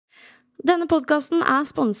Denne podcasten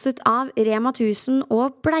sponset av Rema 1000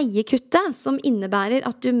 og Bleiekuttet, som innebærer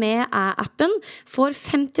at du med appen får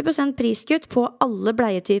 50% priskutt på alle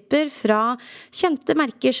bleietyper fra kjente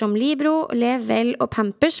merker som Libro, Level og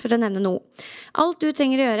Pampers, for å nevne noe. Alt du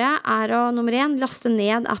trenger å gjøre å nummer 1, laste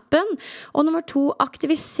ned appen, og nummer 2,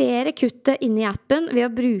 aktivisere kuttet inni appen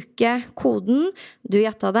ved å bruke koden, du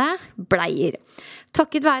gjettet det, bleier.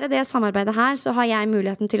 Takket være det samarbeidet her, så har jeg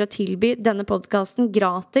muligheten til å tilby denne podcasten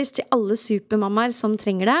gratis til alle supermammaer som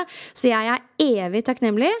trenger det, så jeg evig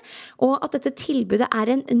takknemlig, og at dette tilbudet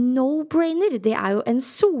en no-brainer, det jo en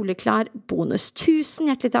soleklar bonus. Tusen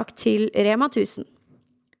hjertelig takk til Rema 1000.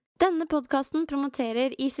 Denne podcasten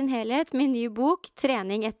promoterer i sin helhet min nye bok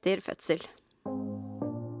Trening etter fødsel.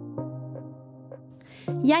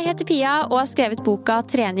 Jeg heter Pia og har skrevet boka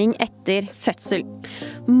Trening etter fødsel.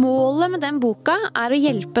 Målet med den boka å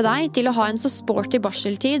hjelpe deg til å ha en så sporty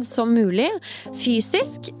barseltid som mulig,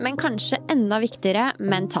 fysisk, men kanskje enda viktigere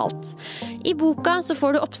mentalt. I boka så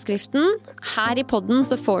får du oppskriften, her i podden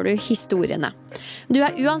så får du historiene. Du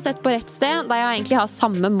uansett på rett sted, da jeg egentlig har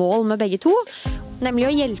samme mål med begge to,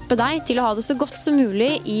 nemlig å hjelpe deg til å ha det så godt som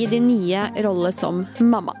mulig i din nye rolle som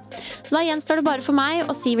mamma. Så da gjenstår det bare for meg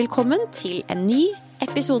å si velkommen til en ny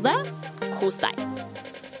episode. Kos deg!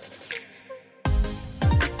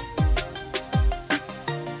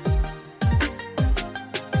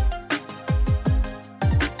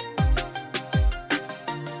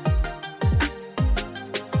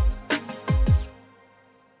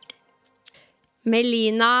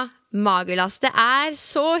 Melina Magulas, det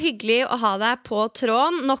så hyggelig å ha deg på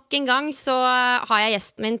tråden. Nok en gang så har jeg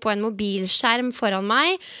gjesten min på en mobilskjerm foran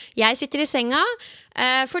meg. Jeg sitter i senga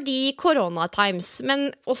fordi corona times, men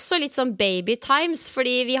også litt sånn baby times,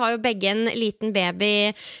 fordi vi har jo begge en liten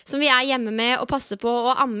baby som vi hjemme med og passer på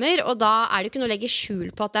og ammer, og da det ikke noe å legge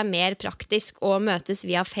skjul på at det mer praktisk å møtes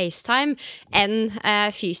via FaceTime enn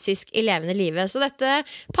fysisk i levende livet. Så dette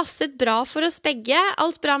passet bra for oss begge.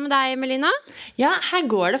 Alt bra med deg, Melina? Ja, her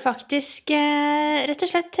går det faktisk rett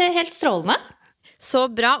og slett helt strålende. Så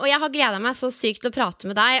bra, og jeg har gledet meg så sykt til å prate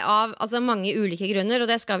med deg av mange ulike grunner,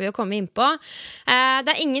 og det skal vi jo komme inn på.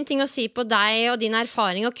 Det ingenting å si på deg og din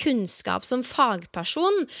erfaring og kunnskap som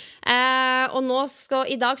fagperson, og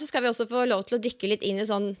i dag så skal vi også få lov til å dykke litt inn i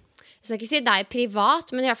sånn, jeg skal ikke si deg privat,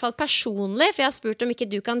 men i hvert fall personlig, for jeg har spurt om ikke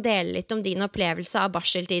du kan dele litt om din opplevelse av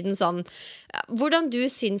barseltiden, sånn, hvordan du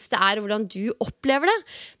synes det og hvordan du opplever det.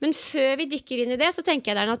 Men før vi dykker inn i det, så tenker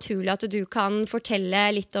jeg det naturlig at du kan fortelle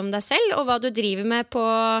litt om deg selv, og hva du driver med på,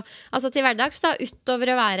 til hverdags, da,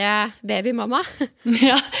 utover å være babymamma.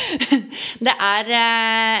 Ja, det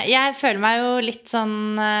jeg føler meg jo litt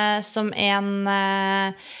sånn som en...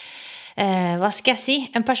 hva skal jeg si?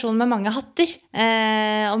 En person med mange hatter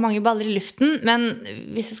og mange baller i luften. Men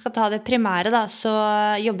hvis jeg skal ta det primære da, så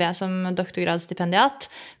jobber jeg som doktorgradsstipendiat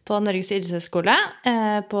på Norges idrettshøgskole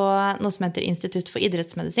på noe som heter Institutt for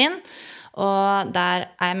idrettsmedisin. Og der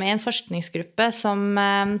jeg med i en forskningsgruppe som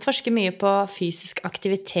forsker mye på fysisk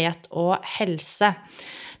aktivitet og helse.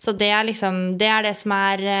 Så det liksom, det det som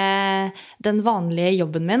den vanlige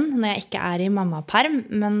jobben min når jeg ikke i mammaperm.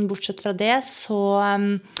 Men bortsett fra det så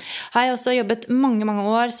har jeg også jobbet mange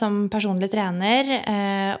år som personlig trener,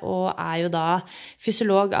 og jo da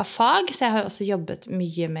fysiolog av fag, så jeg har også jobbet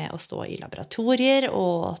mye med å stå i laboratorier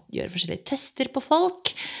og gjøre forskjellige tester på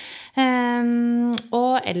folk.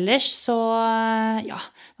 Og ellers så ja,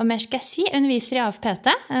 hva mer skal jeg si? Jeg underviser i AFPT,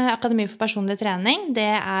 Akademi for personlig trening.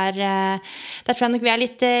 Der tror jeg nok vi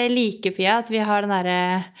litt like, Pia, at vi har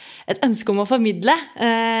et ønske om å formidle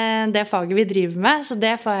det faget vi driver med, så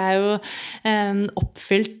det får jeg jo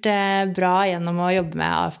oppfylt bra gjennom å jobbe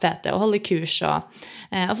med AFPT og holde kurs og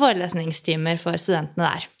forelesningstimer for studentene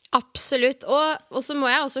der. Absolutt, og så må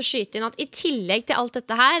jeg også skyte inn at i tillegg til alt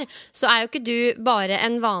dette her, så jo ikke du bare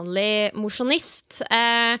en vanlig mosjonist.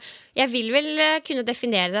 Jeg vil vel kunne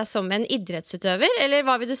definere deg som en idrettsutøver, eller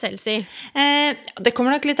hva vil du selv si? Det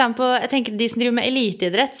kommer nok litt an på, jeg tenker de som driver med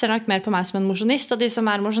eliteidrett ser nok mer på meg som en mosjonist, og de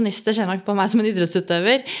som mosjonister ser nok på meg som en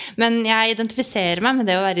idrettsutøver. Men jeg identifiserer meg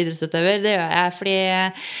med det å være idrettsutøver, det gjør jeg, fordi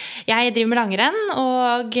jeg driver med langrenn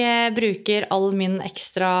og bruker all min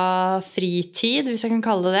ekstra fritid, hvis jeg kan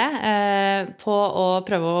kalle det på å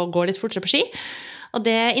prøve å gå litt fortere på ski. Og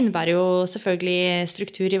det innebærer jo selvfølgelig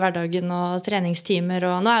struktur i hverdagen og treningstimer,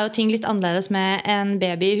 og nå jo ting litt annerledes med en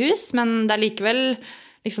baby i hus, men det likevel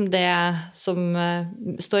liksom det som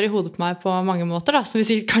står i hodet på meg på mange måter, da, som vi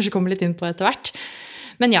sikkert kanskje kommer litt inn på etter hvert.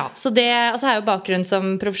 Men ja, så det, og så jeg jo bakgrunn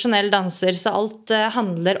som profesjonell danser, så alt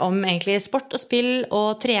handler om egentlig sport og spill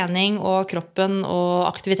og trening og kroppen og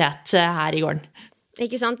aktivitet her i gården.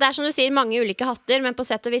 Ikke sant? Det som du sier, mange ulike hatter, men på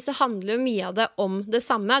sett og vis så handler jo mye av det om det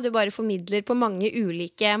samme. Du bare formidler på mange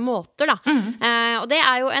ulike måter, da. Og det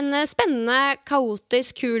jo en spennende,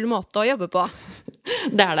 kaotisk, kul måte å jobbe på.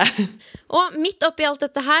 Det det. Og midt oppi alt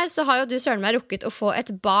dette her så har jo du søren meg rukket å få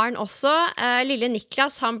et barn også. Lille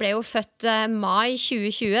Niklas, han ble jo født mai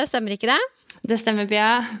 2020, stemmer ikke det? Det stemmer,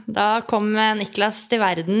 Pia. Da kom Niklas til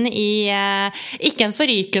verden i ikke en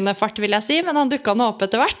forrykende fart, vil jeg si, men han dukket nå opp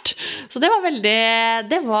etter hvert. Så det var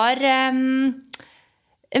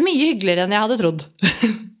mye hyggeligere enn jeg hadde trodd.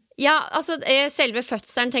 Ja, altså selve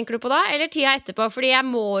fødselen tenker du på da, eller tida etterpå? Fordi jeg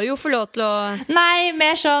må jo få lov til å... Nei,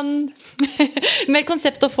 mer sånn... mer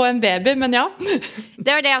konsept å få en baby, men ja.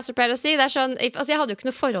 Det var det jeg også pleier å si. Det sånn, altså jeg hadde jo ikke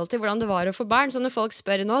noe forhold til hvordan det var å få barn, så når folk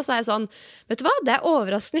spør nå, så jeg sånn, vet du hva, det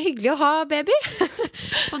overraskende hyggelig å ha baby.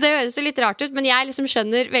 Og det høres jo litt rart ut, men jeg liksom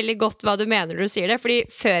skjønner veldig godt hva du mener når du sier det, fordi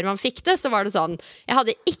før man fikk det, så var det sånn, jeg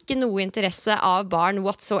hadde ikke noe interesse av barn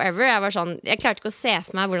whatsoever. Jeg var sånn, jeg klarte ikke å se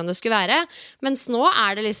for meg hvordan det skulle være, mens nå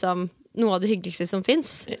det liksom noe av det hyggeligste som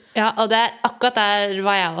finnes. Ja, og akkurat der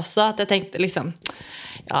var jeg også, at jeg tenkte liksom,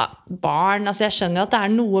 ja, barn, altså jeg skjønner jo at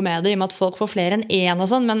det noe med det, i og med at folk får flere enn en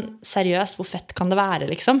og sånn, men seriøst, hvor fett kan det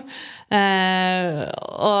være, liksom?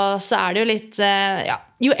 Og så det jo litt, ja,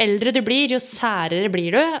 jo eldre du blir, jo særere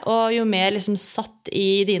blir du, og jo mer liksom satt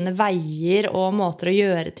i dine veier og måter å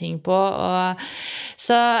gjøre ting på. Og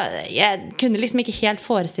så jeg kunne liksom ikke helt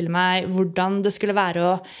forestille meg hvordan det skulle være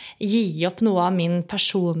å gi opp noe av min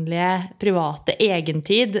personlige, private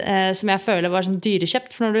egentid, som jeg føler var sånn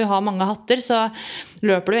dyrekjøpt. For når du har mange hatter, så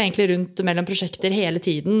løper du egentlig rundt mellom prosjekter hele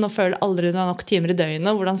tiden og føler aldri du har nok timer i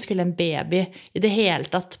døgnet. Hvordan skulle en baby i det hele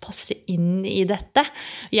tatt passe inn i dette?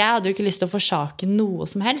 Jeg hadde jo ikke lyst til å forsake noe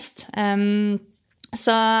som helst. Men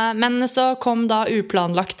så kom da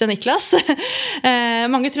uplanlagte Niklas.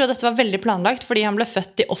 Mange tror dette var veldig planlagt, fordi han ble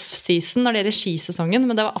født i off-season når det gjelder skisesongen,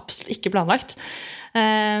 men det var absolutt ikke planlagt.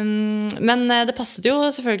 Men det passet jo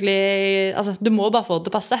selvfølgelig, altså du må bare få det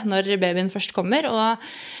til å passe når babyen først kommer,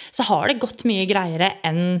 og så har det gått mye greiere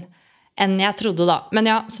enn jeg trodde da. Men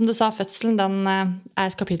ja, som du sa, fødselen, den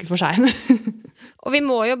et kapittel for seg. Og vi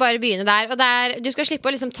må jo bare begynne der. Og du skal slippe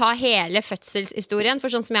å liksom ta hele fødselshistorien,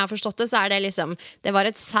 for sånn som jeg har forstått det, så det liksom, det var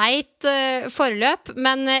et seigt forløp.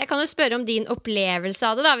 Men jeg kan jo spørre om din opplevelse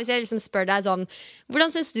av det da, hvis jeg liksom spør deg sånn,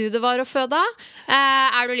 hvordan synes du det var å føde?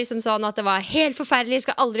 Du liksom sånn at det var helt forferdelig,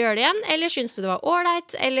 skal aldri gjøre det igjen? Eller synes du det var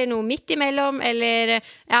ordentlig, eller noe midt imellom? Eller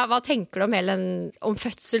ja, hva tenker du om om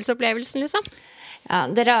fødselsopplevelsen liksom? Ja,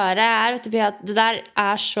 det rare vet du, at det der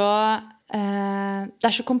så det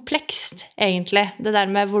så komplekst egentlig, det der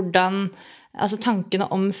med hvordan, altså tankene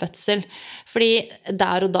om fødsel, fordi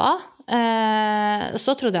der og da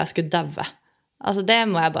så trodde jeg skulle daue. Altså det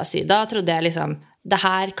må jeg bare si. Da trodde jeg liksom, det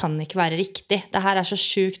her kan ikke være riktig. Det her så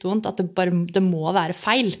sykt vondt at det må være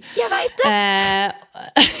feil. Jeg vet det!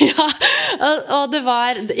 Ja, og det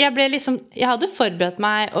var, jeg hadde forberedt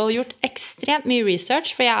meg og gjort ekstremt mye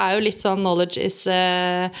research, for jeg jo litt sånn knowledge is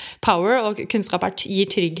power, og kunnskap gir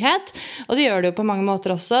trygghet, og det gjør det jo på mange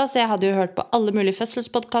måter også, så jeg hadde jo hørt på alle mulige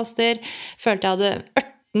fødselspodcaster, følte jeg hadde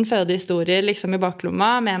fødehistorier liksom i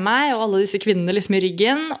baklomma med meg, og alle disse kvinnene liksom i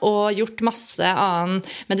ryggen, og gjort masse annen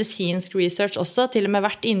medisinsk research også, til og med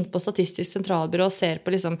vært inne på Statistisk sentralbyrå og ser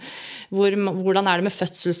på liksom hvordan det med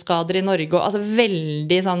fødselsskader i Norge, og altså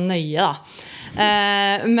veldig sånn nøye da.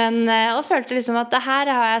 Og følte liksom at det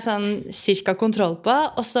her har jeg sånn cirka kontroll på,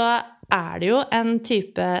 og så det jo en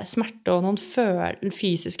type smerte og noen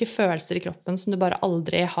fysiske følelser i kroppen som du bare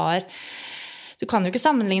aldri har. Du kan jo ikke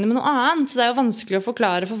sammenligne med noe annet, så det jo vanskelig å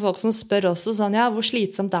forklare for folk som spør også sånn, ja, hvor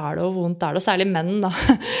slitsomt det og hvor vondt det og særlig menn da,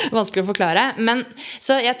 vanskelig å forklare. Men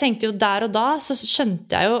så jeg tenkte jo der og da, så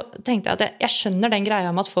tenkte jeg at jeg skjønner den greia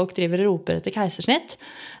om at folk driver og roper etter keisersnitt.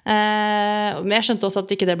 Men jeg skjønte også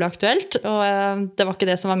at ikke det ble aktuelt, og det var ikke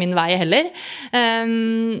det som var min vei heller.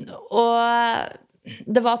 Og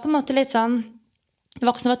det var på en måte litt sånn, det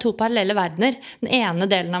var ikke som det var to parallelle verdener. Den ene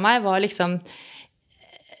delen av meg var liksom,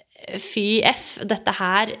 fy F, dette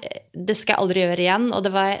her, det skal jeg aldri gjøre igjen, og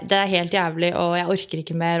det helt jævlig, og jeg orker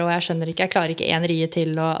ikke mer, og jeg skjønner ikke, jeg klarer ikke en rie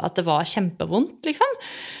til, og at det var kjempevondt, liksom.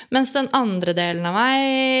 Mens den andre delen av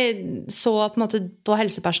meg så på en måte på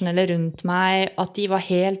helsepersonellet rundt meg, at de var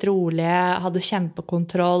helt rolige, hadde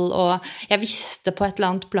kjempekontroll, og jeg visste på et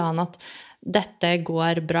eller annet plan at dette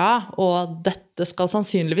går bra, og dette skal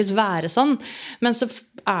sannsynligvis være sånn. Men så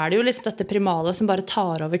det jo liksom dette primale som bare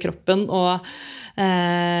tar over kroppen, og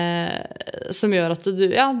som gjør at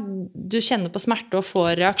du kjenner på smerte og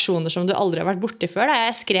får reaksjoner som du aldri har vært borti før.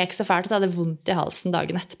 Jeg skrek så fælt at jeg hadde vondt i halsen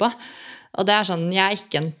dagen etterpå. Og det sånn, jeg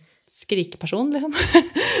ikke en skrikeperson, liksom.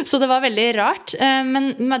 Så det var veldig rart.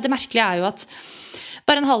 Men det merkelige jo at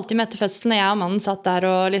bare en halvtime etter fødselen, når jeg og mannen satt der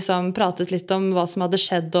og liksom pratet litt om hva som hadde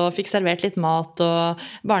skjedd, og fikk servert litt mat, og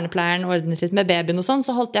barnepleieren ordnet litt med babyen og sånn,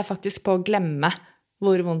 så holdt jeg faktisk på å glemme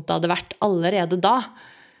hvor vondt det hadde vært allerede da.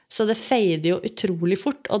 Så det fader jo utrolig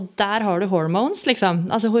fort, og der har du hormones, liksom.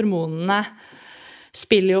 Altså hormonene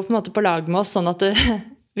spiller jo på en måte på lag med oss, sånn at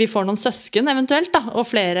vi får noen søsken eventuelt, da, og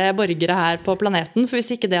flere borgere her på planeten. For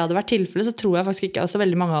hvis ikke det hadde vært tilfellet, så tror jeg faktisk ikke så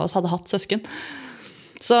veldig mange av oss hadde hatt søsken.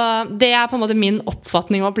 Så det er på en måte min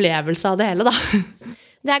oppfatning og opplevelse av det hele, da.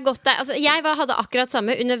 Det er godt. Altså, jeg hadde akkurat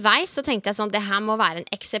samme underveis, så tenkte jeg sånn, det her må være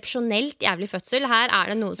en eksepsjonelt jævlig fødsel. Her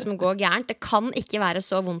er det noe som går gærent. Det kan ikke være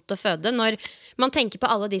så vondt å føde når man tenker på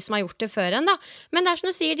alle de som har gjort det før en, da. Men det er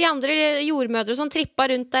som du sier, de andre jordmødre som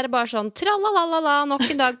trippa rundt der bare sånn, tralalala, nok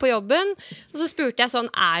en dag på jobben. Og så spurte jeg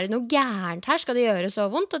sånn, er det noe gærent her? Skal det gjøre så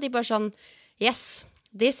vondt? Og de bare sånn, yes,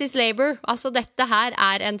 this is labor. Altså dette her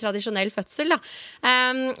er en tradisjonell fødsel, da.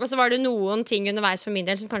 Og så var det noen ting underveis for min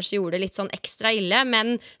del som kanskje gjorde det litt sånn ekstra ille,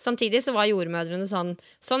 men samtidig så var jordmødrene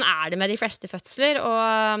sånn er det med de fleste fødsler,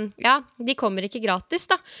 og ja, de kommer ikke gratis,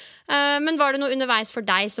 da. Men var det noe underveis for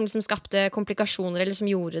deg som liksom skapte komplikasjoner, eller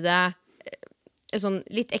som gjorde det sånn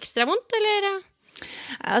litt ekstra vondt, eller?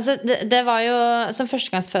 Altså, det var jo, som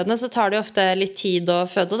førstegangsfødende så tar det jo ofte litt tid å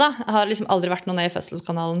føde, da. Jeg har liksom aldri vært noe ned i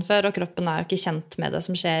fødselskanalen før, og kroppen er jo ikke kjent med det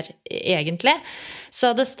som skjer egentlig.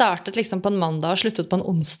 Så det startet liksom på en mandag og sluttet på en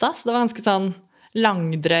onsdag, så det var ganske sånn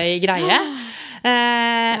langdrøy greie.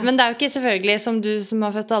 Men det er jo ikke selvfølgelig som du som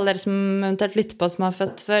har født, alle dere som eventuelt lytter på som har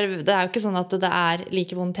født før, det er jo ikke sånn at det er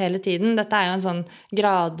like vondt hele tiden. Dette er jo en sånn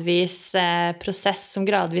gradvis prosess som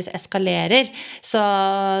gradvis eskalerer. Så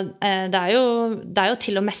det er jo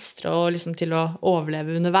til å mestre og liksom til å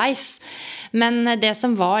overleve underveis. Men det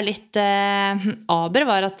som var litt aber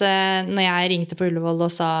var at når jeg ringte på Ullevål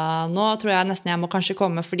og sa nå tror jeg nesten jeg må kanskje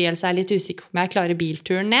komme, fordi ellers er jeg litt usikker på om jeg klarer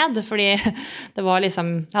bilturen ned, fordi det var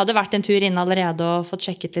liksom, jeg hadde vært en tur inn allerede og fått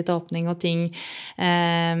sjekket litt åpning og ting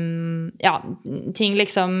ting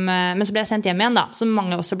liksom, men så ble jeg sendt hjem igjen da, som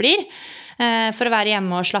mange også blir, for å være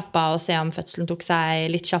hjemme og slappe av og se om fødselen tok seg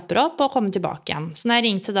litt kjappere opp og komme tilbake igjen. Så når jeg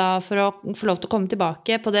ringte da for å få lov til å komme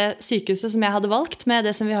tilbake på det sykehuset som jeg hadde valgt, med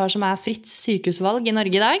det som vi har som er fritt sykehusvalg i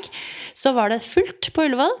Norge i dag, så var det fullt på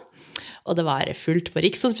Ullevål. Og det var fullt på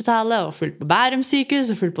Rikshospitalet, og fullt på Bærum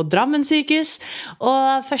sykehus, og fullt på Drammen sykehus,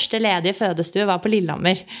 og første ledige fødestue var på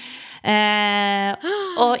Lillehammer.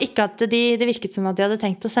 Og ikke at det virket som at de hadde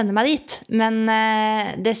tenkt å sende meg dit, men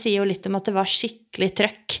det sier jo litt om at det var skikkelig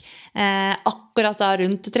trøkk akkurat da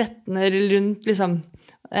rundt liksom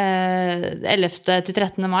 11. til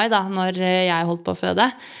 13. mai da, når jeg holdt på å føde.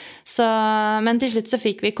 Så, men til slutt så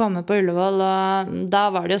fikk vi komme på Ullevål, og da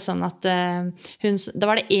var det jo sånn at da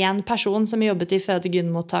var det en person som jobbet i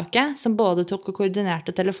føde-gyn-mottaket, som både tok og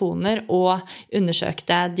koordinerte telefoner og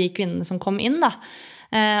undersøkte de kvinnene som kom inn da.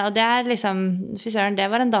 Og det er liksom, fysøren, det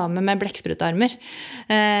var en dame med blekksprutarmer.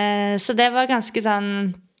 Så det var ganske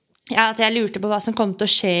sånn, ja, at jeg lurte på hva som kom til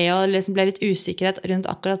å skje, og liksom ble litt usikkerhet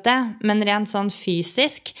rundt akkurat det. Men rent sånn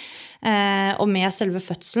fysisk, og med selve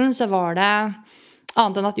fødselen, så var det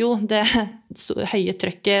annet enn at jo, det høye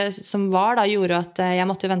trøkket som var da, gjorde at jeg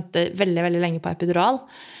måtte vente veldig, veldig lenge på epidural.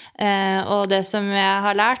 Og det som jeg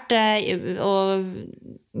har lært, og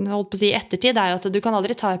holdt på å si i ettertid, er jo at du kan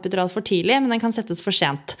aldri ta epidural for tidlig, men den kan settes for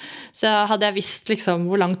sent. Så hadde jeg visst liksom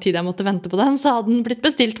hvor lang tid jeg måtte vente på den, så hadde den blitt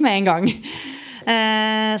bestilt med en gang.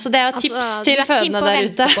 Så det er jo tips til fødende der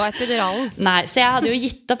ute. På epiduralen. Nei, så jeg hadde jo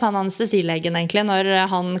gitt opp han anestesilegen egentlig når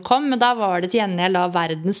han kom, men da var det til gjengjeld da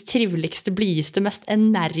verdens triveligste, blideste, mest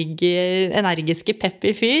energiske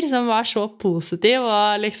peppy fyr som var så positiv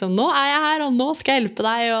og liksom, nå er jeg her og nå skal jeg hjelpe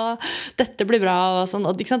deg og dette blir bra og sånn,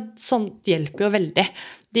 og liksom, sånt hjelper jo veldig.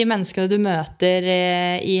 De menneskene du møter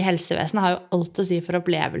i helsevesenet har jo alt å si for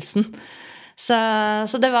opplevelsen. Så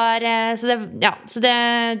det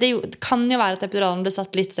kan jo være at epiduralen ble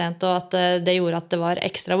satt litt sent, og at det gjorde at det var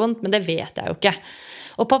ekstra vondt, men det vet jeg jo ikke.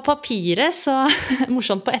 Og på papiret, så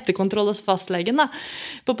morsomt på etterkontroll hos fastlegen da,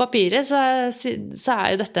 på papiret så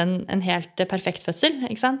er jo dette en helt perfekt fødsel,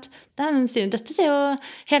 ikke sant? Dette ser jo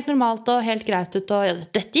helt normalt og helt greit ut, og ja,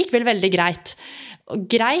 dette gikk vel veldig greit. Og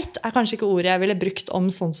greit er kanskje ikke ordet jeg ville brukt om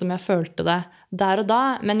sånn som jeg følte det der og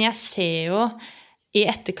da, men jeg ser jo i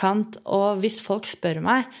etterkant, og hvis folk spør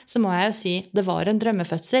meg, så må jeg jo si det var en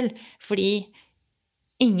drømmefødsel, fordi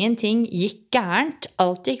ingenting gikk gærent.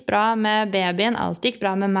 Alt gikk bra med babyen, alt gikk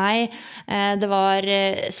bra med meg. Det var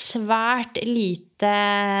svært lite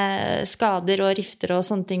skader og rifter og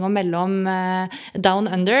sånne ting, og mellom down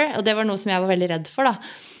under, og det var noe som jeg var veldig redd for da.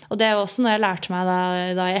 Og det er jo også noe jeg lærte meg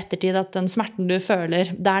da i ettertid, at den smerten du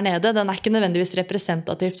føler der nede, den er ikke nødvendigvis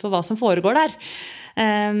representativt for hva som foregår der.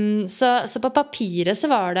 Så på papiret så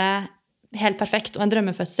var det helt perfekt og en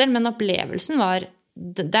drømmefødsel, men opplevelsen var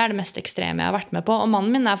det er det mest ekstreme jeg har vært med på. Og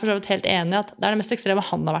mannen min er for så vidt helt enig i at det er det mest ekstreme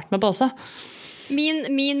han har vært med på også.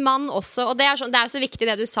 Min mann også, og det er jo så viktig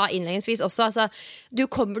det du sa innledningsvis også, altså, du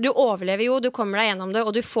overlever jo, du kommer deg gjennom det,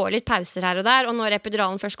 og du får litt pauser her og der, og når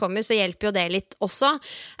epiduralen først kommer, så hjelper jo det litt også.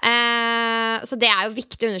 Så det er jo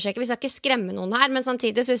viktig å undersøke. Vi skal ikke skremme noen her, men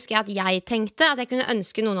samtidig så husker jeg at jeg tenkte at jeg kunne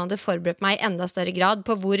ønske noen hadde forberedt meg i enda større grad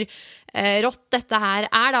på hvor rått dette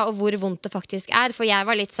her er da, og hvor vondt det faktisk er, for jeg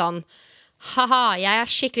var litt sånn haha, jeg er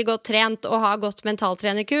skikkelig godt trent og har gått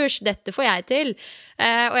mentaltrenerkurs, dette får jeg til.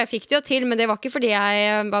 Og jeg fikk det jo til, men det var ikke fordi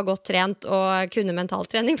jeg var godt trent og kunne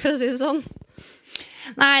mentaltrening, for å si det sånn.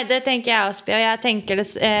 Nei, det tenker jeg også, og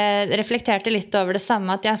jeg reflekterte litt over det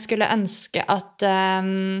samme, at jeg skulle ønske at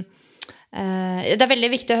det er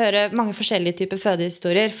veldig viktig å høre mange forskjellige typer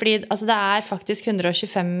fødehistorier, fordi altså, det er faktisk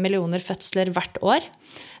 125 millioner fødsler hvert år.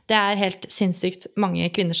 Det er helt sinnssykt mange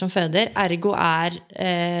kvinner som føder, ergo er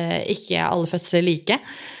ikke alle fødsler like,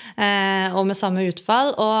 og med samme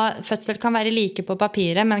utfall. Og fødsel kan være like på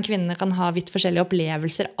papiret, men kvinnene kan ha vidt forskjellige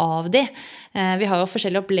opplevelser av de. Vi har jo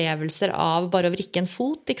forskjellige opplevelser av bare å vrikke en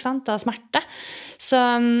fot, ikke sant, av smerte.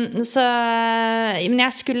 Men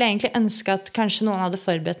jeg skulle egentlig ønske at kanskje noen hadde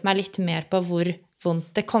forberedt meg litt mer på hvor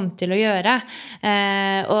vondt det kom til å gjøre.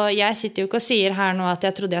 Og jeg sitter jo ikke og sier her nå at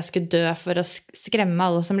jeg trodde jeg skulle dø for å skremme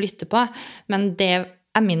alle som lytter på, men det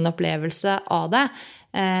er min opplevelse av det.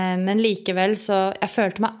 Men likevel så jeg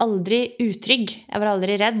følte meg aldri utrygg. Jeg var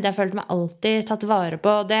aldri redd. Jeg følte meg alltid tatt vare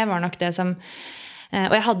på, og det var nok det som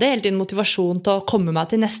og jeg hadde hele tiden motivasjon til å komme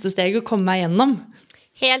meg til neste steg og komme meg gjennom.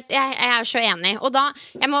 Jeg er så enig. Og da,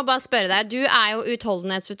 jeg må bare spørre deg, du er jo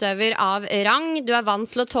utholdenhetsutøver av rang. Du er vant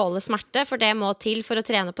til å tåle smerte, for det må til for å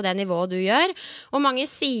trene på det nivået du gjør. Og mange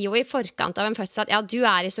sier jo i forkant av en fødsel at ja, du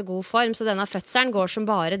er i så god form, så denne fødselen går som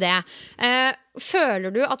bare det.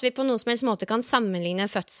 Føler du at vi på noen som helst måte kan sammenligne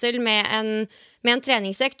fødsel med en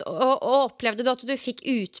treningsøkt? Og opplevde du at du fikk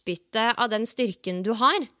utbytte av den styrken du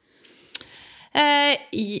har?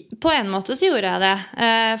 På en måte så gjorde jeg det,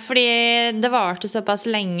 fordi det varte såpass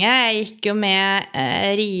lenge. Jeg gikk jo med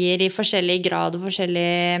rier i forskjellig grad og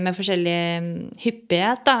med forskjellig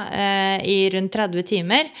hyppighet da, i rundt 30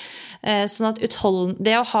 timer. Sånn at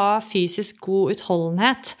det å ha fysisk god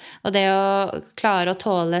utholdenhet og det å klare å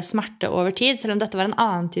tåle smerte over tid, selv om dette var en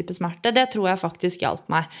annen type smerte, det tror jeg faktisk hjalp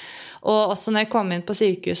meg. Og også når jeg kom inn på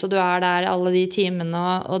sykehus og du er der alle de timene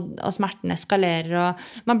og smerten eskalerer,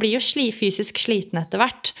 og man blir jo fysisk sliten etter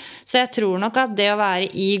hvert. Så jeg tror nok at det å være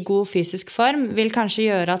i god fysisk form vil kanskje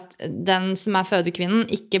gjøre at den som er fødekvinnen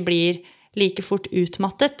ikke blir like fort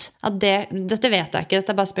utmattet. Dette vet jeg ikke,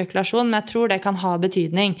 dette er bare spekulasjon, men jeg tror det kan ha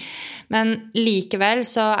betydning. Men likevel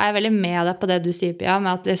så er jeg veldig med deg på det du sier, Pia,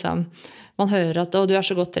 med at liksom man hører at du er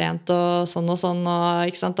så godt trent og sånn, og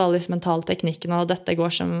ikke sant, alle disse mentale teknikkene, og dette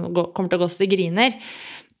kommer til å gå så det griner.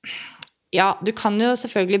 Ja, du kan jo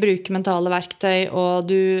selvfølgelig bruke mentale verktøy, og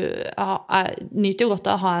du nyter jo godt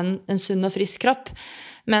av å ha en sunn og frisk kropp.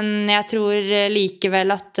 Men jeg tror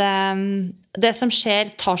likevel at det som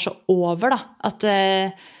skjer tar så over, da. At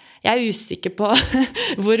jeg er usikker på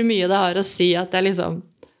hvor mye det har å si at jeg liksom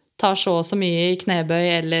tar så mye i knebøy,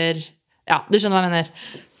 eller ja, du skjønner hva jeg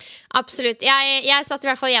mener. Absolutt. Jeg satt i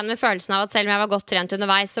hvert fall igjen med følelsen av at selv om jeg var godt trent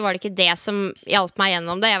underveis, så var det ikke det som hjalp meg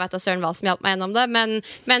gjennom det. Jeg vet da søren hva som hjalp meg gjennom det,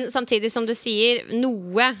 men samtidig som du sier,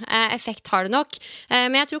 noe effekt har det nok.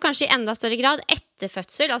 Men jeg tror kanskje i enda større grad etter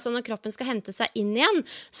fødsel, altså når kroppen skal hente seg inn igjen,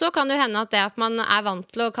 så kan det hende at det at man er vant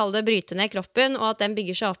til å kalle det bryte ned kroppen, og at den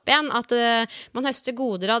bygger seg opp igjen, at man høster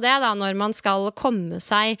goder av det da, når man skal komme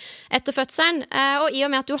seg etter fødselen. Og i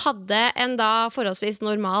og med at du hadde en da forholdsvis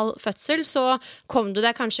normal fødsel, så kom du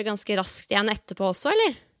deg kanskje ganske raskt igjen etterpå også,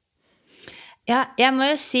 eller? Ja, jeg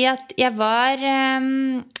må jo si at jeg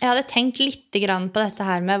hadde tenkt litt grann på dette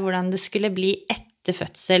her med hvordan det skulle bli etter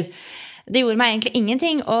fødsel. Det gjorde meg egentlig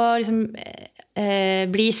ingenting å liksom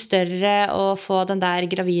bli større og få den der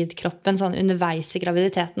gravidkroppen sånn underveis i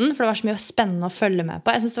graviditeten, for det var så mye spennende å følge med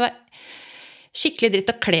på. Jeg synes det var skikkelig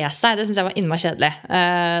dritt å kle seg, det synes jeg var innmari kjedelig. Det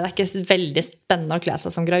er ikke veldig spennende å kle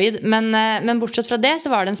seg som gravid, men bortsett fra det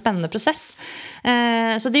så var det en spennende prosess.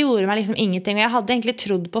 Så det gjorde meg liksom ingenting, og jeg hadde egentlig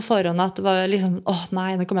trodd på forhånd at det var liksom,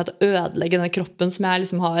 nei, nå kommer jeg til å ødelegge denne kroppen som jeg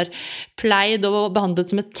liksom har pleid og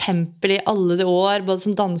behandlet som et tempel i alle de år, både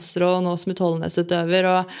som danser og nå som utholdenhetsutøver,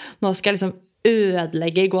 og nå skal jeg liksom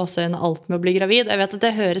ødelegge i gåseøyne alt med å bli gravid. Jeg vet at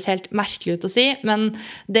det høres helt merkelig ut å si, men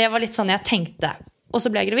det var litt sånn jeg tenkte. Og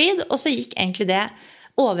så ble jeg gravid, og så gikk egentlig det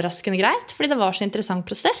overraskende greit, fordi det var så interessant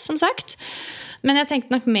prosess, som sagt. Men jeg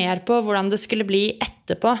tenkte nok mer på hvordan det skulle bli etter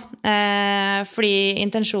etterpå. Fordi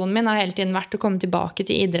intensjonen min har hele tiden vært å komme tilbake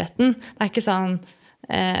til idretten. Det ikke sånn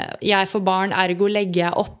jeg får barn, ergo legger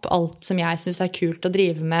jeg opp alt som jeg synes kult å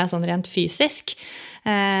drive med sånn rent fysisk.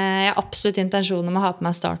 Jeg har absolutt intensjonen om å ha på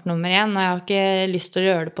meg startnummer 1, og jeg har ikke lyst til å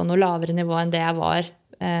gjøre det på noe lavere nivå enn det jeg var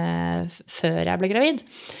før jeg ble gravid.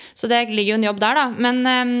 Så det ligger jo en jobb der da. Men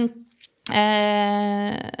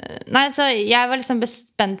nei, så jeg var liksom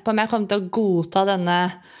bespent på om jeg kom til å godta denne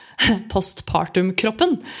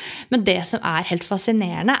postpartum-kroppen. Men det som helt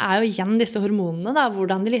fascinerende jo igjen disse hormonene da,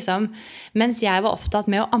 hvordan de liksom, mens jeg var opptatt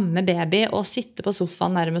med å amme baby og sitte på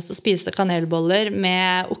sofaen nærmest og spise kanelboller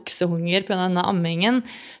med oksehunger på denne ammingen,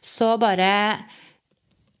 så bare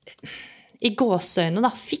i gåseøyne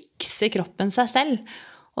da, fikser kroppen seg selv.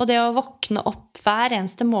 Og det å våkne opp hver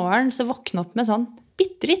eneste morgen, så våkne opp med sånn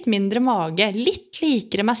litt mindre mage, litt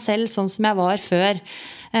likere meg selv sånn som jeg var før.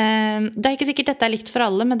 Det ikke sikkert dette likt for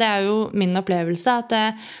alle, men det jo min opplevelse at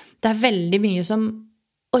det veldig mye som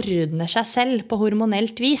ordner seg selv på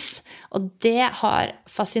hormonelt vis. Og det har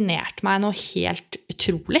fascinert meg noe helt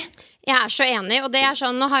utrolig. Jeg så enig, og det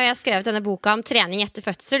sånn, nå har jeg skrevet denne boka om trening etter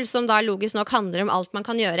fødsel, som da logisk nok handler om alt man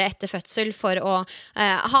kan gjøre etter fødsel for å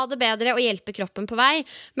ha det bedre og hjelpe kroppen på vei.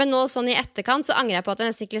 Men nå sånn i etterkant så angrer jeg på at jeg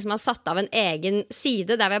nesten ikke liksom har satt av en egen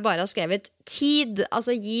side der jeg bare har skrevet tid,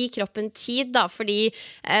 altså gi kroppen tid da, fordi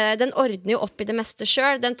den ordner jo opp i det meste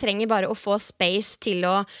selv, den trenger bare å få space til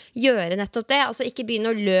å gjøre nettopp det, altså ikke begynne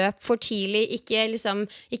å løpe for tidlig,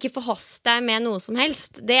 ikke forhaste deg med noe som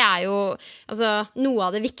helst, det jo altså, noe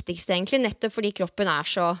av det viktigste egentlig, nettopp fordi kroppen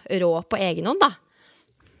så rå på egen hånd da.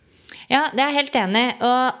 Ja, det jeg helt enig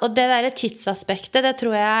i, og det der tidsaspektet, det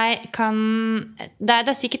tror jeg kan,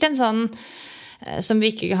 det sikkert en sånn som vi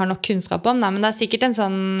ikke har nok kunnskap om, men det sikkert en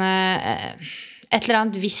sånn et eller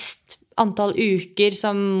annet visst antall uker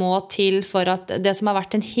som må til for at det som har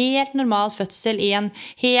vært en helt normal fødsel i en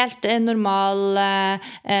helt normal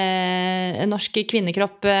norsk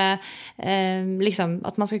kvinnekropp liksom,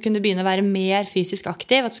 at man skal kunne begynne å være mer fysisk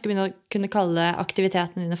aktiv, at du skal begynne å kunne kalle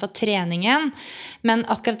aktivitetene dine for treningen, men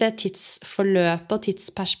akkurat det tidsforløpet og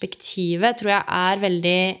tidsperspektivet tror jeg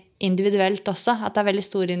veldig individuelt også, at det veldig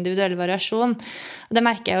stor individuell variasjon. Og det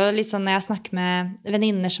merker jeg jo litt sånn når jeg snakker med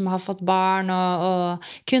venninner som har fått barn,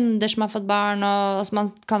 og kunder som har fått barn, og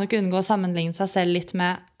man kan jo ikke unngå å sammenligne seg selv litt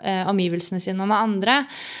med omgivelsene sine og med andre.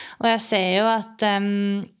 Og jeg ser jo at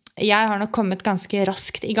jeg har nok kommet ganske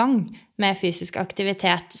raskt i gang med fysisk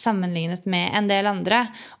aktivitet sammenlignet med en del andre,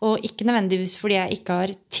 og ikke nødvendigvis fordi jeg ikke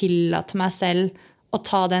har tillatt meg selv å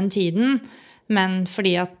ta den tiden, men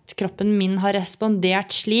fordi at kroppen min har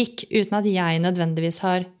respondert slik, uten at jeg nødvendigvis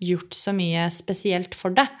har gjort så mye spesielt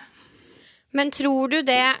for det. Men tror du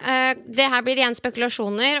det her blir igjen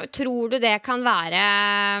spekulasjoner, tror du det kan være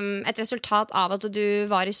et resultat av at du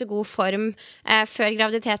var i så god form før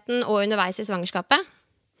graviditeten og underveis i svangerskapet?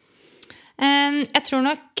 Jeg tror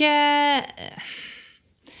nok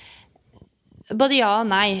både ja og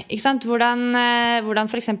nei, ikke sant? Hvordan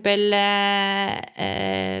for eksempel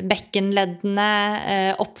bekkenleddene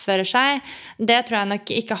oppfører seg, det tror jeg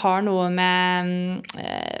nok ikke har noe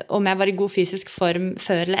med om jeg var i god fysisk form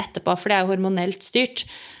før eller etterpå, for det jo hormonelt styrt.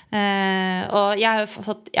 Og jeg har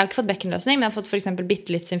ikke fått bekkenløsning, men jeg har fått for eksempel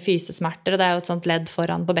bittelitt symfysesmerter, og det jo et sånt ledd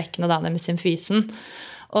foran på bekkenet da, det med symfysen.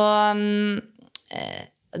 Og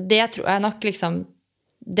det tror jeg nok liksom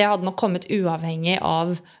det hadde nok kommet uavhengig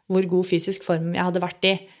av hvor god fysisk form jeg hadde vært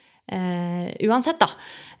i uansett da.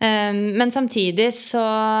 Men samtidig så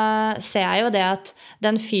ser jeg jo det at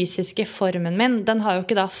den fysiske formen min, den har jo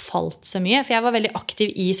ikke da falt så mye, for jeg var veldig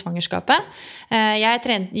aktiv i svangerskapet.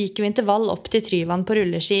 Jeg gikk jo intervall opp til Tryvann på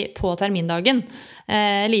rulleski på termindagen.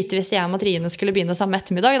 Lite hvis jeg og Matrine skulle begynne samme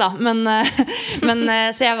ettermiddag da. Men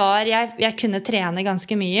så jeg kunne trene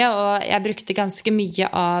ganske mye, og jeg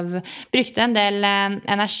brukte en del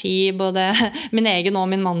energi, både min egen og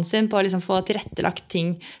min mann sin, på å liksom få tilrettelagt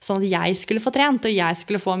ting sånn at jeg skulle få trent, og jeg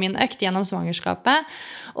skulle få min økt gjennom svangerskapet.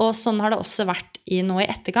 Og sånn har det også vært nå i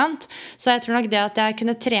etterkant. Så jeg tror nok det at jeg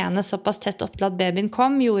kunne trene såpass tett opp til at babyen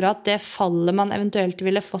kom, gjorde at det fallet man eventuelt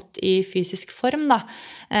ville fått i fysisk form da,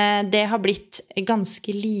 det har blitt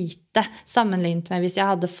ganske lite sammenlignet med hvis jeg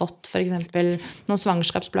hadde fått for eksempel noen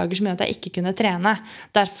svangerskapsplager som gjør at jeg ikke kunne trene.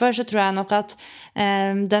 Derfor så tror jeg nok at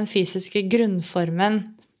den fysiske grunnformen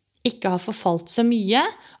ikke har forfalt så mye,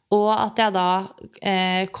 og at jeg da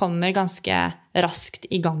kommer ganske raskt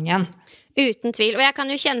i gang igjen. Uten tvil, og jeg kan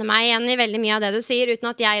jo kjenne meg igjen i veldig mye av det du sier, uten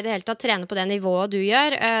at jeg i det hele tatt trener på det nivået du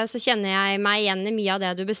gjør, så kjenner jeg meg igjen i mye av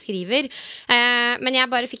det du beskriver. Men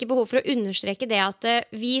jeg bare fikk behov for å understreke det at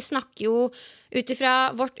vi snakker jo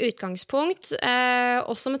utifra vårt utgangspunkt,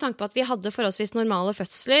 også med tanke på at vi hadde forholdsvis normale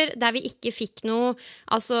fødsler, der vi ikke fikk noe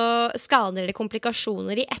skader eller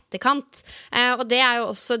komplikasjoner i etterkant. Og det jo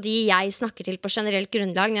også de jeg snakker til på generelt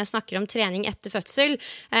grunnlag når jeg snakker om trening etter fødsel.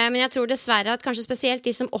 Men jeg tror dessverre at kanskje spesielt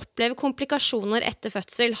de som opplever komplikasjoner etter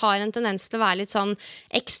fødsel har en tendens til å være litt sånn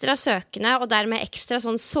ekstra søkende, og dermed ekstra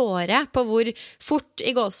sånn såre på hvor fort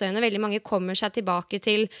i gåseøyne veldig mange kommer seg tilbake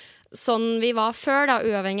til sånn vi var før, da,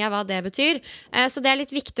 uavhengig av hva det betyr. Så det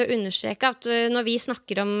litt viktig å understreke at når vi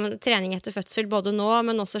snakker om trening etter fødsel, både nå,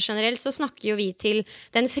 men også generelt, så snakker jo vi til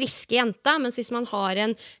den friske jenta, mens hvis man har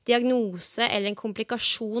en diagnose eller en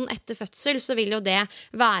komplikasjon etter fødsel, så vil jo det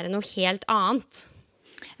være noe helt annet.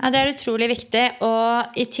 Ja, det utrolig viktig,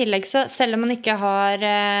 og i tillegg så, selv om man ikke har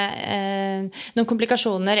noen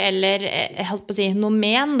komplikasjoner eller holdt på å si, noe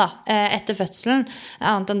men da, etter fødselen,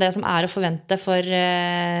 annet enn det som å forvente for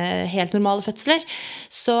helt normale fødsler,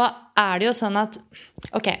 så det jo sånn at,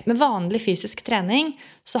 ok, med vanlig fysisk trening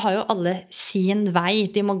så har jo alle sin vei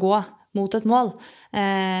de må gå mot et mål.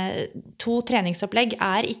 To treningsopplegg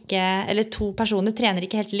ikke, eller to personer trener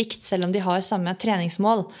ikke helt likt selv om de har samme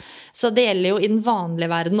treningsmål. Så det gjelder jo i den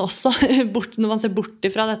vanlige verden også, når man ser bort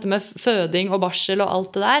ifra dette med føding og barsel og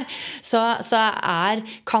alt det der, så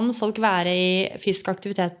kan folk være i fysisk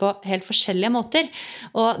aktivitet på helt forskjellige måter.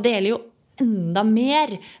 Og det gjelder jo enda mer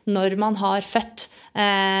når man har født.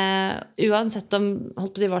 Uansett om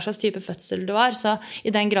holdt på å si, hva slags type fødsel det var, så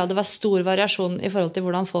i den grad det var stor variasjon i forhold til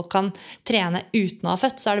hvordan folk kan trene uten å ha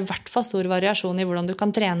født, så det i hvert fall stor variasjon i hvordan du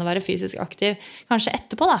kan trene og være fysisk aktiv kanskje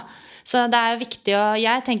etterpå da. Så det viktig, og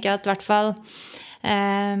jeg tenker at i hvert fall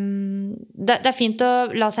det fint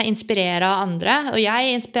å la seg inspirere av andre, og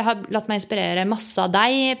jeg har latt meg inspirere masse av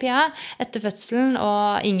deg, Pia, etter fødselen,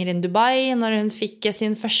 og Ingrid Dubai når hun fikk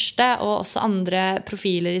sin første, og også andre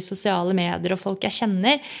profiler i sosiale medier og folk jeg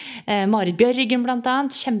kjenner. Marit Bjørgen blant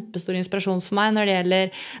annet, kjempestor inspirasjon for meg når det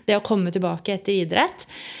gjelder det å komme tilbake etter idrett.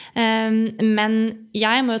 Men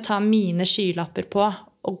jeg må jo ta mine skylapper på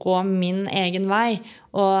og gå min egen vei,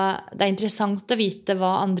 og det interessant å vite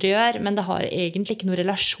hva andre gjør, men det har egentlig ikke noen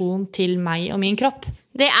relasjon til meg og min kropp.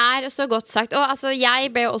 Det så godt sagt, og altså,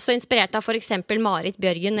 jeg ble også inspirert av for eksempel Marit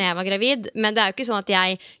Bjørgen når jeg var gravid, men det jo ikke sånn at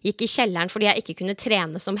jeg gikk i kjelleren fordi jeg ikke kunne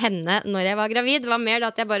trene som henne når jeg var gravid. Det var mer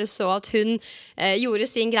da at jeg bare så at hun gjorde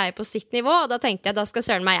sin greie på sitt nivå, og da tenkte jeg, da skal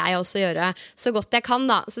søren meg jeg også gjøre så godt jeg kan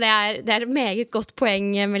da. Så det er et meget godt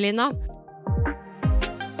poeng, Melina.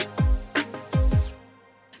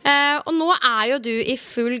 Og nå jo du i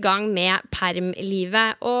full gang med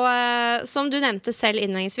permlivet, og som du nevnte selv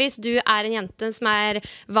innledningsvis, du en jente som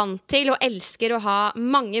vant til og elsker å ha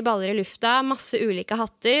mange baller i lufta, masse ulike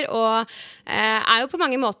hatter, og jo på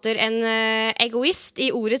mange måter en egoist i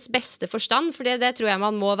ordets beste forstand, for det tror jeg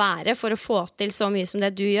man må være for å få til så mye som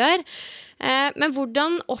det du gjør. Men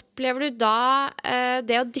hvordan opplever du da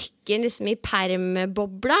det å dykke inn liksom i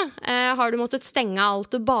permbobla? Har du måttet stenge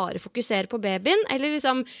alt og bare fokusere på babyen? Eller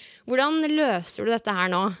liksom, hvordan løser du dette her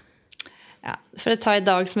nå? Ja, for å ta i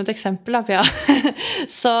dag som et eksempel da, Pia.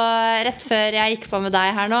 Så rett før jeg gikk på med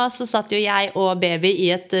deg her nå, så satt jo jeg og baby i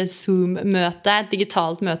et Zoom-møte, et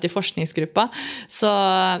digitalt møte i forskningsgruppa. Så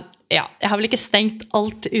ja, jeg har vel ikke stengt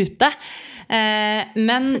alt ute.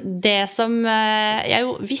 Men det som jeg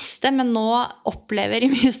jo visste, men nå opplever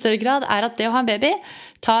i mye større grad, at det å ha en baby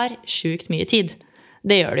tar sjukt mye tid.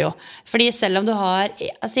 Det gjør det jo. Fordi selv om du har,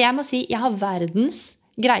 altså jeg må si, jeg har verdens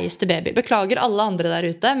greieste baby. Beklager alle andre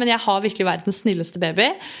der ute, men jeg har virkelig verdens snilleste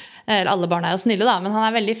baby. Alle barn jo snille da, men han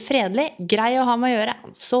veldig fredelig, grei å ha med å gjøre.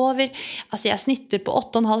 Han sover, altså jeg snitter på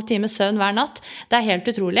 8,5 timer søvn hver natt. Det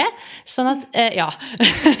helt utrolig. Sånn at, ja.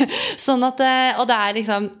 Sånn at, og det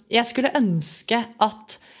liksom, jeg skulle ønske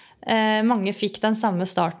at mange fikk den samme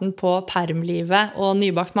starten på permlivet og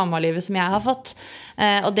nybakt mammalivet som jeg har fått.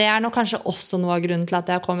 Og det nok kanskje også noe av grunnen til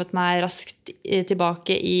at jeg har kommet meg raskt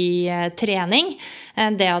tilbake i trening.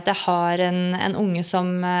 Det at jeg har en unge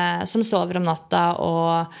som sover om natta,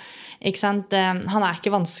 og ikke sant? Han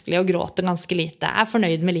ikke vanskelig og gråter ganske lite. Jeg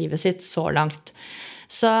fornøyd med livet sitt så langt.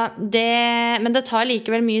 Så men det tar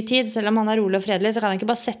likevel mye tid. Selv om han rolig og fredelig, så kan jeg ikke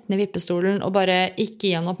bare sette ned vippestolen og bare ikke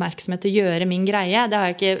gi han oppmerksomhet til å gjøre min greie. Det har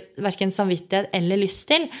jeg ikke hverken samvittighet eller lyst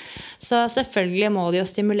til. Så selvfølgelig må de jo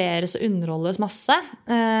stimuleres og underholdes masse.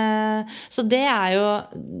 Så det jo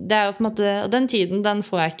på en måte, og den tiden den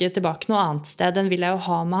får jeg ikke tilbake noe annet sted. Den vil jeg jo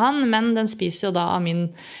ha med han, men den spiser jo da av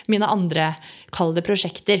mine andre kalde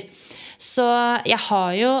prosjekter. Så jeg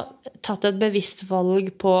har jo tatt et bevisst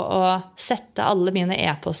valg på å sette alle mine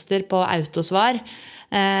e-poster på autosvar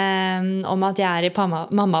om at jeg i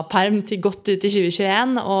mammaperm til godt ut i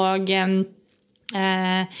 2021, og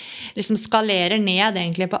liksom skalerer ned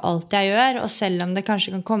egentlig på alt jeg gjør, og selv om det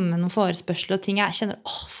kanskje kan komme noen forespørsler og ting jeg kjenner,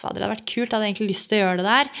 fader, det hadde vært kult, jeg hadde egentlig lyst til å gjøre det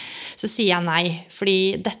der, så sier jeg nei, fordi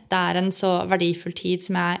dette en så verdifull tid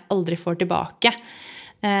som jeg aldri får tilbake.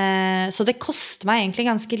 Så det koster meg egentlig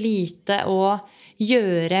ganske lite å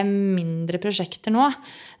gjøre mindre prosjekter nå,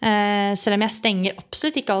 selv om jeg stenger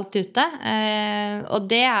absolutt ikke alt ute, og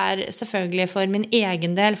det selvfølgelig for min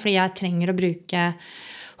egen del, fordi jeg trenger å bruke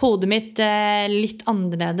hodet mitt litt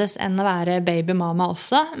annerledes enn å være babymama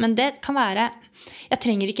også, men det kan være, jeg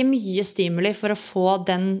trenger ikke mye stimuli for å få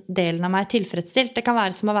den delen av meg tilfredsstilt. Det kan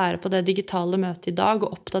være som å være på det digitale møtet i dag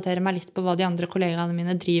og oppdatere meg litt på hva de andre kollegaene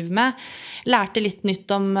mine driver med. Lærte litt nytt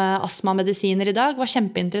om astmamedisiner i dag, var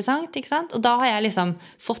kjempeinteressant, ikke sant? Og da har jeg liksom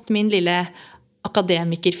fått min lille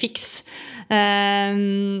akademikerfiks.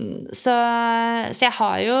 Så jeg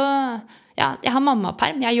har jo, jeg har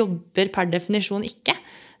mammaperm, jeg jobber per definisjon ikke.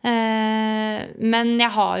 Men jeg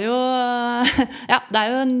har jo det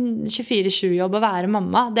jo en 24/7 jobb å være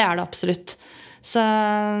mamma, det det absolutt. Så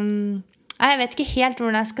jeg vet ikke helt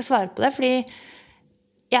hvordan jeg skal svare på det, fordi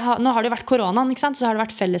nå har det jo vært koronaen, ikke sant? Så har det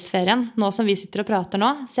vært fellesferien nå som vi sitter og prater nå,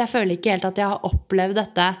 så jeg føler ikke helt at jeg har opplevd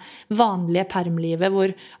dette vanlige permlivet hvor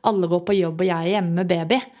alle går på jobb og jeg hjemme med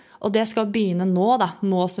baby. Og det skal begynne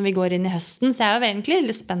nå som vi går inn i høsten, så jeg jo egentlig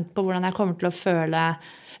litt spent på hvordan jeg kommer til å føle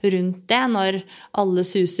rundt det når alle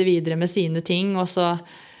suser videre med sine ting, og så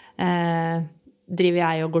driver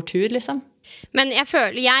jeg og går tur, liksom. Men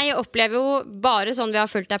jeg opplever jo bare sånn vi har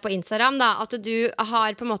fulgt deg på Instagram da, at du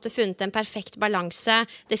har på en måte funnet en perfekt balanse.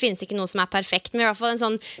 Det finnes ikke noe som perfekt, men i hvert fall en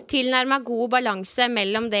sånn tilnærmet god balanse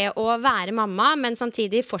mellom det å være mamma, men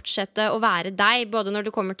samtidig fortsette å være deg, både når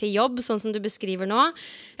du kommer til jobb, sånn som du beskriver nå,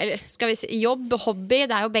 eller skal vi si jobb, hobby,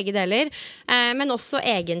 det jo begge deler, men også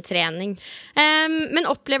egentrening. Men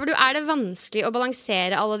opplever du, det vanskelig å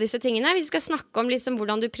balansere alle disse tingene? Vi skal snakke om liksom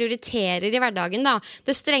hvordan du prioriterer i hverdagen da.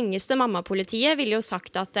 Det strengeste mammapolitiet ville jo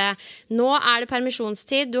sagt at nå det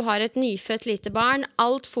permisjonstid, du har et nyfødt lite barn,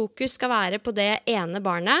 alt fokus skal være på det ene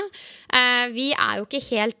barnet. Vi jo ikke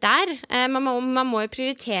helt der. Man må jo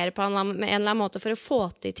prioritere på en eller annen måte for å få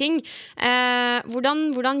til ting.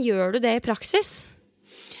 Hvordan gjør du det i praksis?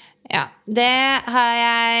 Ja, det har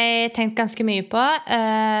jeg tenkt ganske mye på,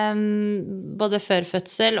 både før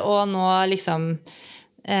fødsel og nå liksom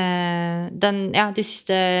de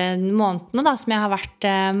siste månedene da, som jeg har vært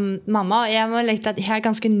mamma. Jeg må legge til at jeg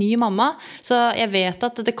ganske ny mamma, så jeg vet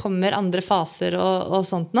at det kommer andre faser og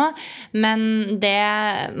sånt nå, men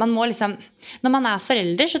man må liksom, når man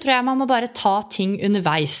forelder, så tror jeg man må bare ta ting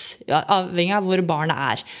underveis, avhengig av hvor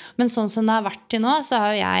barnet men sånn som det har vært til nå, så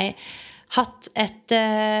har jeg hatt et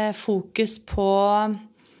fokus på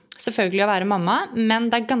selvfølgelig å være mamma, men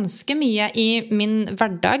det ganske mye i min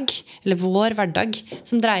hverdag, eller vår hverdag,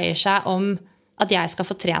 som dreier seg om at jeg skal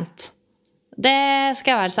få trent. Det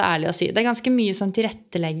skal jeg være så ærlig å si. Det ganske mye som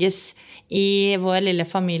tilrettelegges i vår lille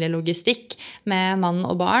familielogistikk med mann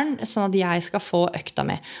og barn, sånn at jeg skal få økta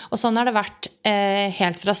mi. Og sånn har det vært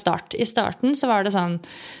helt fra start. I starten så var det sånn,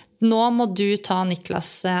 nå må du ta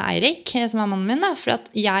Niklas Eirik, som mannen min, da, for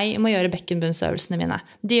at jeg må gjøre bekkenbunnsøvelsene mine.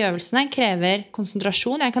 De øvelsene krever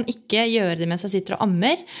konsentrasjon. Jeg kan ikke gjøre det mens jeg sitter og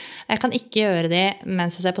ammer. Jeg kan ikke gjøre det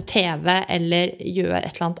mens jeg ser på TV eller gjør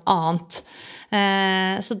et eller annet.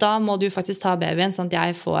 Så da må du faktisk ta babyen sånn at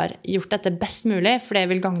jeg får gjort dette best mulig, for det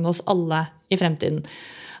vil gagne oss alle i fremtiden.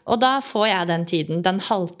 Og da får jeg den tiden, den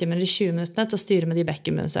halvtimen eller 20 minuttene til å styre med de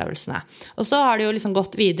bekkenbunnsøvelsene. Og så har det jo liksom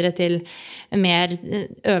gått videre til mer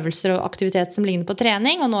øvelser og aktivitet som ligner på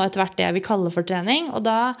trening, og nå etter hvert det jeg vil kalle for trening. Og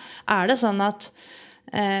da det sånn at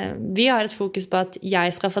vi har et fokus på at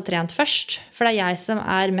jeg skal få trent først, for det jeg som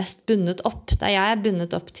mest bundet opp. Det jeg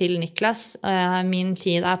bundet opp til Niklas. Min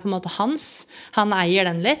tid på en måte hans. Han eier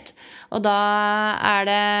den litt. Og da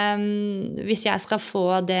det, hvis jeg skal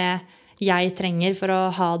få det jeg trenger for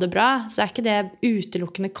å ha det bra, så ikke det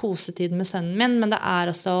utelukkende kosetid med sønnen min, men det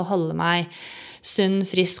også å holde meg sunn,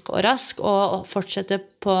 frisk og rask, og fortsette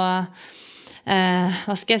på,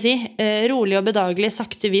 hva skal jeg si, rolig og bedagelig,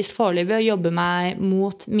 saktevis foreløpig, og jobbe meg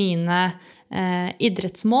mot mine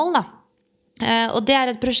idrettsmål, da. Og det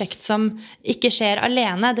et prosjekt som ikke skjer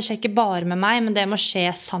alene, det skjer ikke bare med meg, men det må skje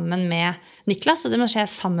sammen med Niklas, og det må skje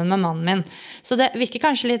sammen med mannen min. Så det virker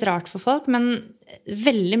kanskje litt rart for folk, men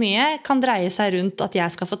veldig mye kan dreie seg rundt at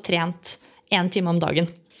jeg skal få trent 1 time om dagen.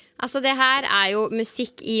 Altså det her jo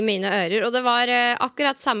musikk I mine ører, og det var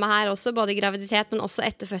akkurat samme her også, både I graviditet, men også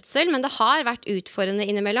etter fødsel, men det har vært utfordrende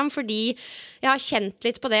innimellom, fordi jeg har kjent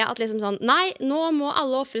litt på det, at liksom sånn, nei, nå må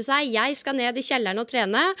alle offre seg, jeg skal ned I kjelleren og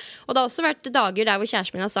trene, og det har også vært dager der hvor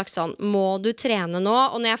kjæresten min har sagt sånn, må du trene nå?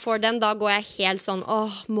 Og når jeg får den, da går jeg helt sånn,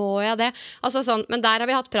 må jeg det? Altså sånn, men der har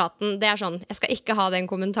vi hatt praten, det sånn, jeg skal ikke ha den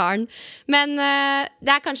kommentaren, men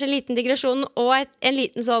det kanskje en liten digresjon, og en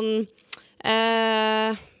liten sånn,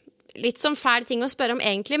 litt sånn fæl ting å spørre om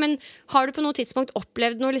egentlig, men har du på noe tidspunkt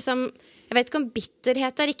opplevd noe liksom, jeg vet ikke om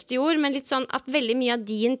bitterhet riktig ord, men litt sånn at veldig mye av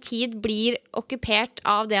din tid blir okkupert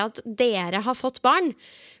av det at dere har fått barn?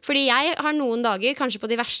 Fordi jeg har noen dager, kanskje på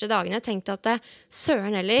de verste dagene, tenkt at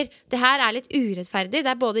søren heller, det her litt urettferdig,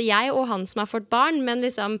 det både jeg og han som har fått barn, men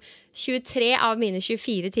liksom 23 av mine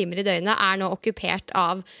 24 timer I døgnet nå okkupert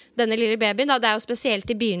av denne lille babyen. Da. Det jo spesielt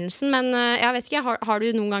I begynnelsen, men jeg vet ikke, har du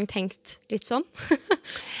noen gang tenkt litt sånn?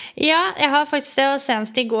 Ja, jeg har faktisk det, og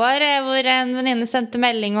senest I går, hvor en venninne sendte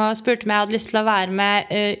melding og spurte om jeg hadde lyst til å være med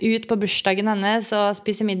ut på bursdagen hennes og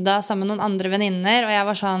spise middag sammen med noen andre venninner, og jeg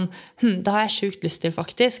var sånn, det har jeg sjukt lyst til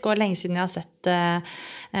faktisk, og lenge siden jeg har sett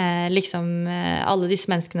liksom alle disse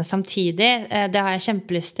menneskene samtidig, det har jeg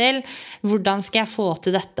kjempelyst til. Hvordan skal jeg få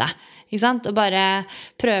til dette? Ikke sant? Og bare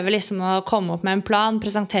prøve liksom å komme opp med en plan,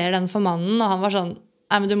 presentere den for mannen, og han var sånn,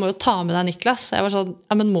 nei, men du må jo ta med deg Niklas. Jeg var sånn,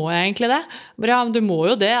 ja, men må jeg egentlig det? Bare, ja, men du må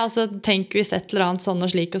jo det. Altså, tenk hvis et eller annet sånn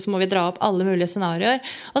og slik, og så må vi dra opp alle mulige scenarioer.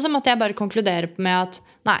 Og så måtte jeg bare konkludere med at,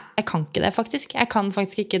 nei, jeg kan ikke det faktisk. Jeg kan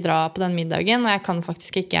faktisk ikke dra på den middagen, og jeg kan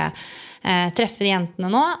faktisk ikke treffe de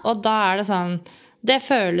jentene nå. Og da det sånn, det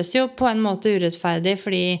føles jo på en måte urettferdig,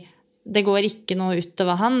 fordi det går ikke noe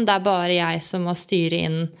utover han. Det bare jeg som må styre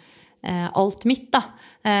inn alt mitt da.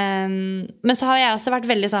 Men så har jeg også vært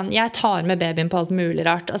veldig sånn, jeg tar med babyen på alt mulig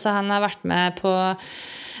rart. Altså han har vært med på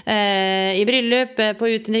I bryllup, på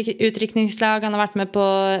utdrikningslag, han har vært med på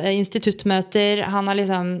instituttmøter, han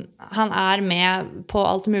med på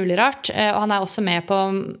alt mulig rart, og han også med på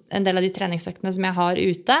en del av de treningsøktene som jeg har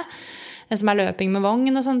ute, som løping med vogn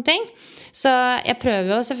og sånne ting. Så jeg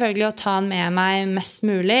prøver jo selvfølgelig å ta han med meg mest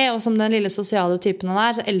mulig, og som den lille sosiale typen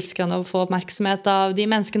han så elsker han å få oppmerksomhet av de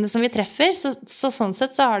menneskene som vi treffer, så sånn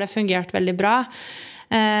sett så har det fungert veldig bra.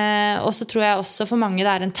 Og så tror jeg også for mange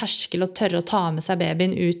det en terskel å tørre å ta med seg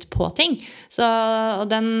babyen ut på ting. Så, og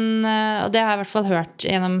det har jeg I hvert fall hørt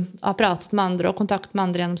gjennom å ha pratet med andre og kontakt med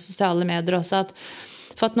andre gjennom sosiale medier også, at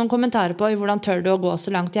fått noen kommentarer på hvordan tør du å gå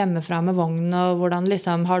så langt hjemmefra med vognen, og hvordan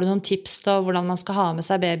liksom, har du noen tips til hvordan man skal ha med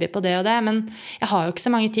seg baby på det og det, men jeg har jo ikke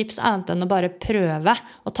så mange tips annet enn å bare prøve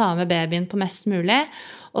å ta med babyen på mest mulig,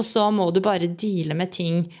 og så må du bare deale med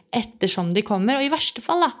ting ettersom de kommer, og I verste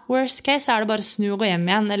fall da, worst case det bare snu og gå hjem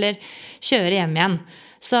igjen, eller kjøre hjem igjen.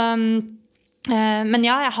 Så, men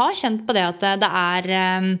ja, jeg har kjent på det at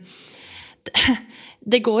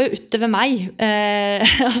det går jo utover meg,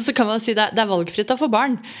 og så kan man si det valgfritt å få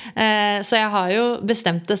barn, så jeg har jo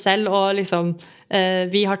bestemt det selv, og liksom,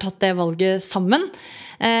 vi har tatt det valget sammen,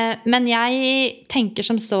 men jeg tenker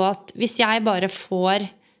som så at hvis jeg bare får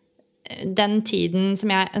den tiden som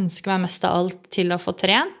jeg ønsker meg mest av alt til å få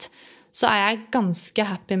trent, så jeg ganske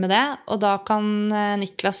happy med det, og da kan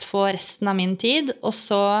Niklas få resten av min tid, og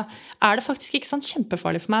så det faktisk ikke sånn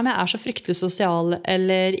kjempefarlig for meg om jeg så fryktelig sosial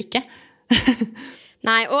eller ikke.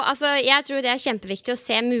 Nei, og altså, jeg tror det kjempeviktig å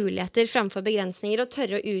se muligheter framfor begrensninger og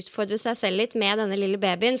tørre å utfordre seg selv litt med denne lille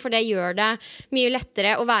babyen, for det gjør det mye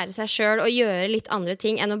lettere å være seg selv og gjøre litt andre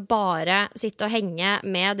ting enn å bare sitte og henge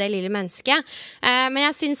med det lille mennesket. Men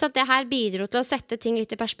jeg synes at det her bidro til å sette ting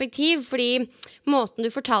litt I perspektiv, fordi måten du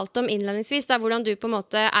fortalte om innledningsvis, hvordan du på en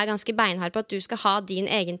måte ganske beinhard på at du skal ha din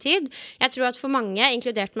egen tid. Jeg tror at for mange,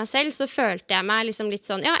 inkludert meg selv, så følte jeg meg liksom litt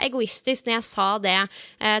sånn, egoistisk når jeg sa det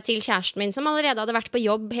til kjæresten min, som allerede hadde vært på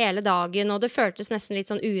jobb hele dagen, og det føltes nesten litt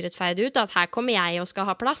sånn urettferdig ut, at her kommer jeg og skal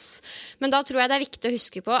ha plass. Men da tror jeg det viktig å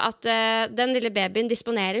huske på at den lille babyen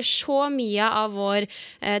disponerer så mye av vår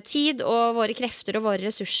tid og våre krefter og våre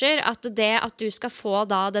ressurser, at det at du skal få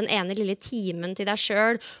da den ene lille timen til deg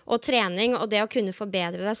selv, og trening, og det å kunne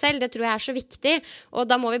forbedre deg selv, det tror jeg så viktig, og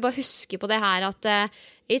da må vi bare huske på det her at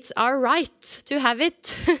it's our right to have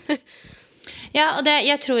it. Ja, og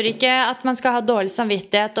jeg tror ikke at man skal ha dårlig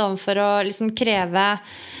samvittighet overfor å liksom kreve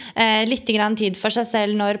litt grann tid for seg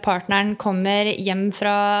selv når partneren kommer hjem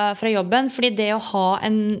fra jobben, fordi det å ha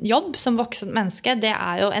en jobb som voksen menneske, det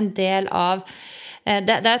jo en del av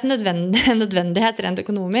det et nødvendighet rent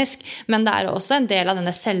økonomisk, men det også en del av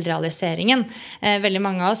denne selvrealiseringen. Veldig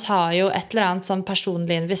mange av oss har jo et eller annet sånn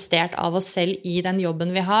personlig investert av oss selv i den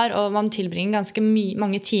jobben vi har, og man tilbringer ganske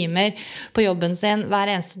mange timer på jobben sin hver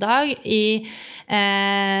eneste dag i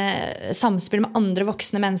samspill med andre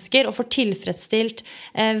voksne mennesker, og får tilfredsstilt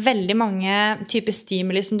veldig mange typer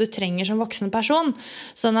stimuli som du trenger som voksen person.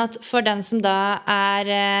 Sånn at for den som da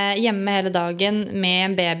hjemme hele dagen med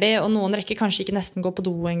en baby, og noen rekker kanskje ikke nesten gå på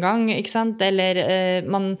do en gang, ikke sant? Eller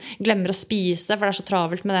man glemmer å spise, for det så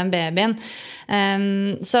travelt med den babyen.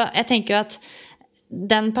 Så jeg tenker jo at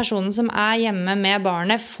den personen som hjemme med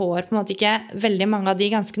barnet får på en måte ikke veldig mange av de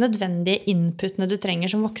ganske nødvendige inputene du trenger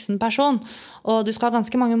som voksen person. Og du skal ha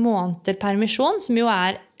ganske mange måneder permisjon, som jo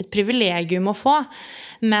et privilegium å få,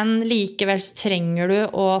 men likevel så trenger du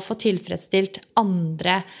å få tilfredsstilt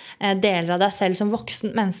andre deler av deg selv som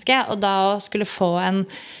voksen menneske, og da å skulle få en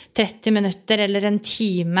 30 minutter eller en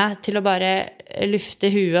time til å bare lufte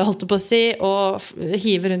huet, holdt på å si, og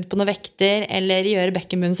hive rundt på noen vekter, eller gjøre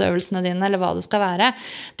bekkenbunnsøvelsene dine, eller hva det skal være,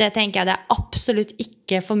 det tenker jeg det absolutt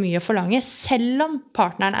ikke for mye å forlange, selv om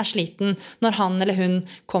partneren sliten når han eller hun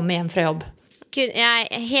kommer hjem fra jobb. Jeg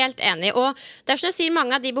helt enig, og det som jeg sier,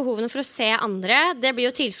 mange av de behovene for å se andre, det blir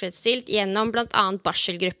jo tilfredsstilt gjennom blant annet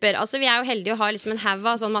barselgrupper. Altså vi jo heldige å ha liksom en haug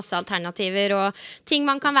av sånn masse alternativer og ting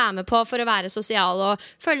man kan være med på for å være sosial og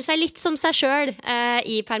føle seg litt som seg selv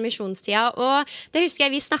i permisjonstida. Og det husker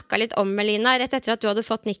jeg vi snakket litt om, Melina, rett etter at du hadde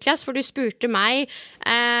fått Niklas, for du spurte meg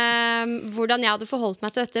hvordan jeg hadde forholdt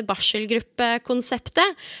meg til dette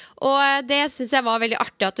barselgruppekonseptet. Og det synes jeg var veldig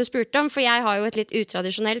artig at du spurte om, for jeg har jo et litt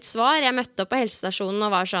utradisjonelt svar. Jeg møtte opp på helsestasjonen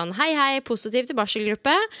og var sånn, hei, positiv til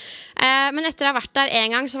barselgruppe. Men etter å ha vært der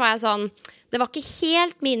en gang så var jeg sånn, det var ikke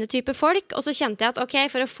helt mine type folk, og så kjente jeg at ok,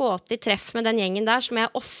 for å få til treff med den gjengen der, så må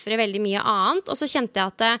jeg offre veldig mye annet, og så kjente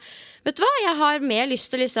jeg at, vet du hva, jeg har mer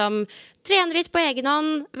lyst til liksom trene litt på egen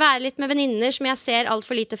hånd, være litt med venninner som jeg ser alt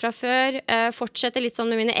for lite fra før, fortsette litt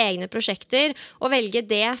sånn med mine egne prosjekter, og velge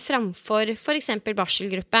det framfor for eksempel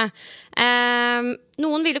barselgruppe.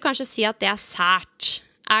 Noen vil jo kanskje si at det sært.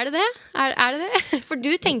 Det det? Er det det? For du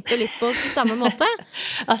tenkte jo litt på samme måte.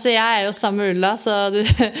 Altså, jeg jo samme Ulla, så det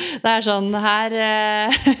sånn her.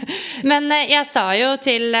 Men jeg sa jo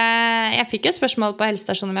jeg fikk jo spørsmål på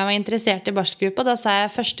helsestasjonen om jeg var interessert i barselgruppe, og da sa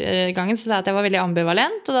jeg første gangen så sa jeg at jeg var veldig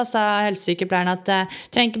ambivalent, og da sa helsesykepleieren at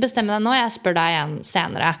trenger ikke bestemme deg nå, jeg spør deg igjen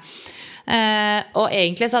senere. Og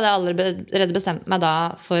egentlig så hadde jeg allerede bestemt meg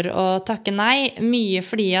da for å takke nei, mye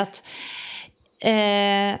fordi at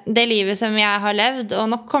det livet som jeg har levd, og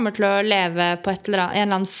nok kommer til å leve på en eller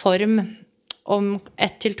annen form om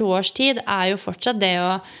 1 til 2 års tid, jo fortsatt det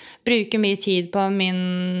å bruke mye tid på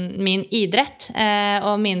min idrett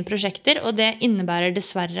og mine prosjekter, og det innebærer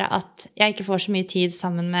dessverre at jeg ikke får så mye tid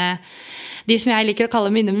sammen med de som jeg liker å kalle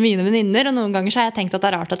mine venninner, og noen ganger så har jeg tenkt at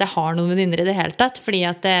det rart at jeg har noen venninner i det hele tatt, fordi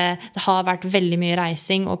at det har vært veldig mye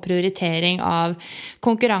reising og prioritering av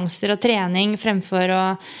konkurranser og trening fremfor å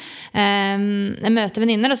møte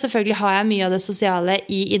venninner, og selvfølgelig har jeg mye av det sosiale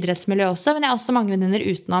i idrettsmiljøet også, men jeg har også mange venninner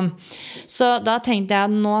utenom. Så da tenkte jeg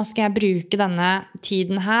at nå skal jeg bruke denne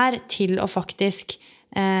tiden her til å faktisk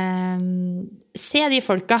se de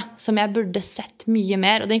folka som jeg burde sett mye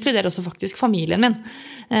mer, og det inkluderer også faktisk familien min.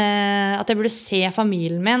 At jeg burde se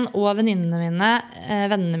familien min og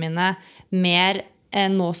vennene mine mer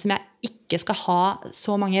nå som jeg ikke skal ha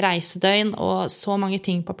så mange reisedøgn og så mange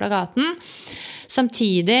ting på plakaten.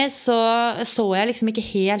 Samtidig så jeg liksom ikke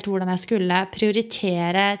helt hvordan jeg skulle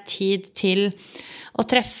prioritere tid til å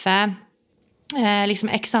treffe liksom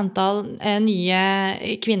x antall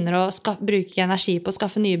nye kvinner og bruke energi på å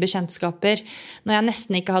skaffe nye bekjentskaper når jeg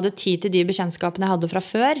nesten ikke hadde tid til de bekjentskapene jeg hadde fra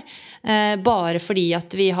før, bare fordi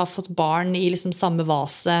at vi har fått barn i liksom samme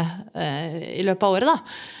vase i løpet av året da.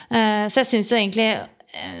 Så jeg synes jo egentlig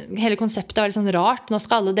hele konseptet var litt sånn rart. Nå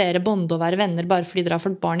skal alle dere bonde og være venner bare fordi dere har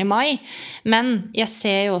fått barn i mai. Men jeg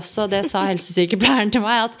ser jo også, det sa helsesykepleieren til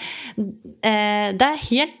meg, at det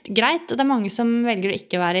helt greit, og det mange som velger å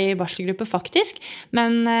ikke være i barselgruppe faktisk,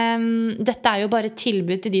 men dette jo bare et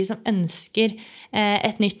tilbud til de som ønsker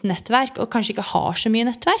et nytt nettverk, og kanskje ikke har så mye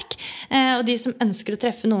nettverk, og de som ønsker å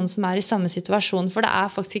treffe noen som i samme situasjon, for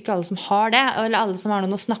det faktisk ikke alle som har det, eller alle som har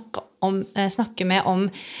noen å snakke med om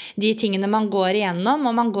de tingene man går igjennom,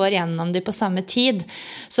 og man går igjennom de på samme tid.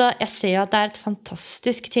 Så jeg ser jo at det et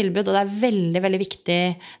fantastisk tilbud, og det veldig, veldig viktig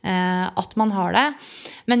at man har det.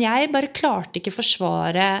 Men jeg bare klarte ikke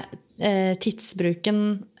forsvare tidsbruken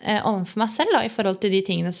overfor meg selv da, i forhold til de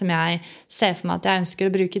tingene som jeg ser for meg at jeg ønsker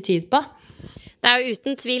å bruke tid på. Det jo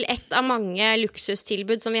uten tvil et av mange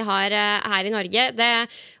luksustilbud som vi har her i Norge. Jeg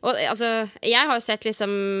har jo sett liksom,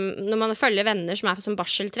 når man følger venner som på som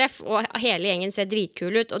barseltreff, og hele gjengen ser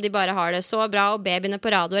dritkul ut, og de bare har det så bra, og babyene på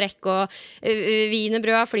rad og rekke, og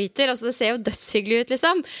wienerbrøda flyter. Altså, det ser jo dødshyggelig ut,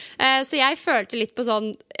 liksom. Så jeg følte litt på sånn,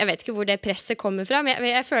 jeg vet ikke hvor det presset kommer fra, men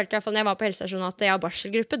jeg følte i hvert fall når jeg var på helsestasjonen at jeg har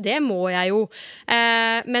barselgruppe, det må jeg jo.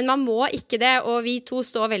 Men man må ikke det, og vi to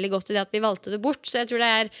står veldig godt i det at vi valgte det bort, så jeg tror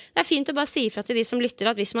det er fint å bare si fra til de som lytter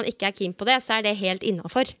at hvis man ikke keen på det, så det helt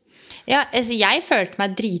innenfor. Ja, altså jeg følte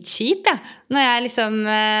meg dritkjip, når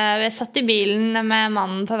jeg satt i bilen med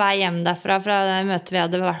mannen på vei hjem derfra, fra det møtet vi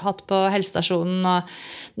hadde hatt på helsestasjonen, og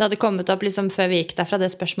det hadde kommet opp liksom, før vi gikk derfra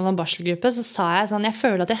det spørsmålet om barselgruppe, så sa jeg sånn, jeg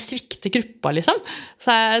føler at jeg svikter gruppa, liksom. Så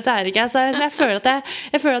jeg føler at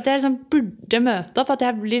jeg liksom burde møte opp, at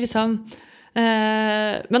jeg blir liksom...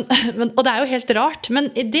 og det jo helt rart,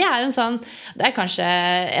 men det jo en sånn, det kanskje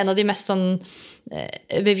en av de mest sånn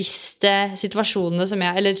bevisste situasjonene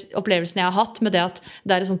eller opplevelsene jeg har hatt med det at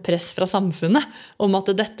det et sånt press fra samfunnet om at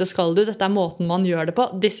dette skal du, dette måten man gjør det på,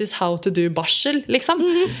 this is how to do barsel, liksom.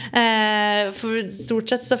 For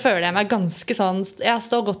stort sett så føler jeg meg ganske sånn, jeg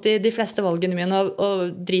står godt i de fleste valgene mine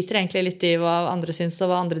og driter egentlig litt i hva andre syns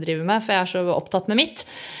og hva andre driver med, for jeg så opptatt med mitt,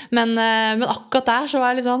 men akkurat der så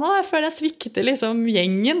var jeg litt sånn, jeg føler jeg svikter liksom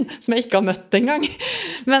gjengen som jeg ikke har møtt en gang.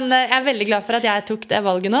 Men jeg veldig glad for at jeg tok det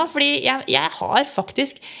valget nå, fordi jeg har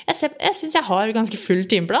faktisk, jeg synes jeg har ganske full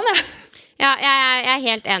timeplan, Ja, jeg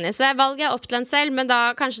helt enig, så valget opp til en selv, men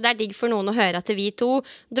da kanskje det digg for noen å høre at vi to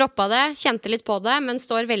droppet det, kjente litt på det, men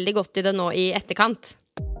står veldig godt i det nå i etterkant.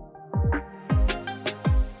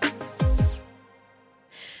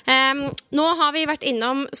 Nå har vi vært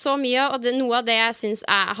innom så mye, og noe av det jeg synes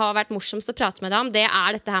har vært morsomst å prate med deg om, det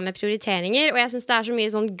dette her med prioriteringer, og jeg synes det så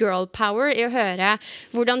mye sånn girl power i å høre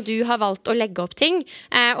hvordan du har valgt å legge opp ting,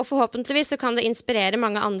 og forhåpentligvis så kan det inspirere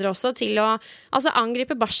mange andre også til å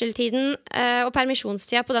angripe barseltiden og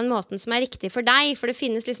permisjonstida på den måten som riktig for deg, for det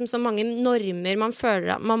finnes liksom så mange normer man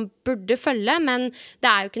føler at man burde følge, men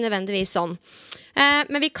det jo ikke nødvendigvis sånn.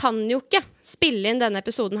 Men vi kan jo ikke spille inn denne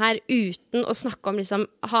episoden her uten å snakke om liksom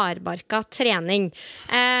hardbarka trening.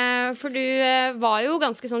 For du var jo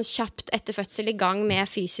ganske sånn kjapt etter fødsel i gang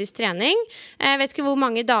med fysisk trening. Jeg vet ikke hvor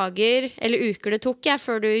mange dager eller uker det tok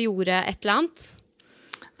før du gjorde et eller annet.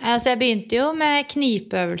 Altså jeg begynte jo med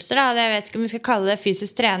knipeøvelser da. Jeg vet ikke om vi skal kalle det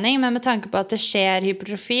fysisk trening, men med tanke på at det skjer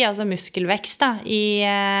hypertrofi, altså muskelvekst da,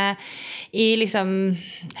 i liksom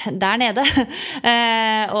der nede.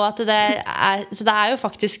 Og at så det jo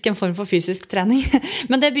faktisk en form for fysisk trening.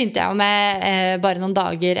 Men det begynte jeg jo med bare noen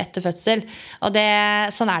dager etter fødsel. Og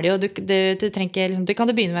sånn det jo. Du trenger, liksom, du kan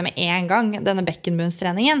begynne med en gang, denne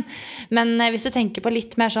bekkenbunnstreningen. Men hvis du tenker på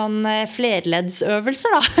litt mer sånn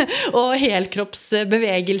flerleddsøvelser da, og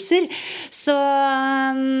helkroppsbevegelser, så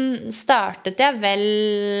startet jeg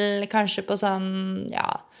vel kanskje på sånn, ja,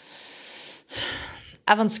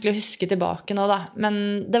 vanskelig å huske tilbake nå da,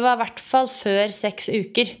 men det var i hvert fall før 6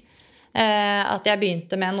 uker at jeg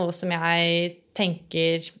begynte med noe som jeg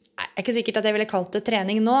tenker, ikke sikkert at jeg ville kalt det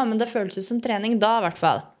trening nå, men det føles som trening da i hvert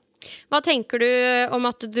fall. Hva tenker du om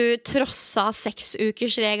at du trosset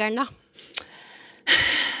 6-ukersregelen da?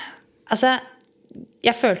 Altså,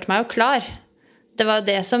 jeg følte meg jo klar. Det var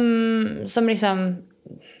det som liksom,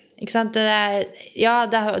 ikke sant? Du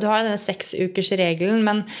har denne 6-ukersregelen,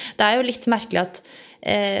 men det jo litt merkelig at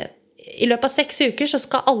i løpet av 6 uker så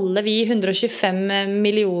skal alle vi 125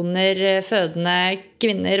 millioner fødende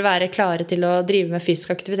kvinner være klare til å drive med fysisk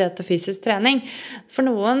aktivitet og fysisk trening. For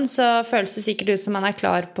noen så føles det sikkert ut som man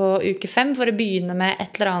klar på uke 5 for å begynne med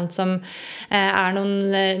et eller annet som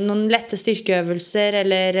noen lette styrkeøvelser,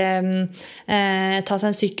 eller ta seg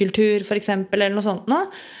en sykkeltur for eksempel, eller noe sånt nå.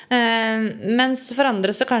 Mens for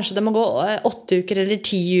andre så kanskje det må gå 8 uker eller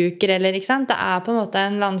 10 uker, eller, ikke sant? Det på en måte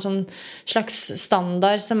en eller annen sånn slags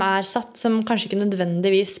standard som satt, som kanskje ikke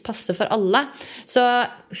nødvendigvis passer for alle. Så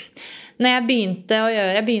når jeg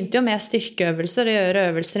begynte jo med styrkeøvelser og gjøre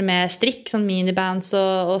øvelser med strikk, sånn minibands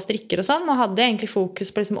og strikker og sånn, og hadde egentlig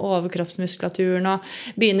fokus på liksom overkroppsmuskulaturen og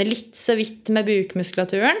begynne litt så vidt med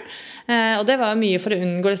bukmuskulaturen. Og det var jo mye for å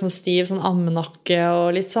unngå liksom stiv sånn ammenakke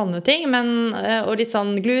og litt sånne ting, og litt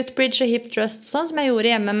sånn glute bridge og hip thrust, sånn som jeg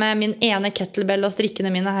gjorde hjemme med min ene kettlebell og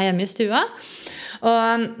strikkene mine her hjemme i stua.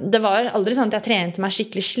 Og det var aldri sånn at jeg trente meg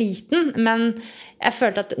skikkelig sliten, men jeg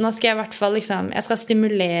følte at nå skal jeg i hvert fall liksom, jeg skal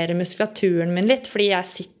stimulere muskulaturen min litt, fordi jeg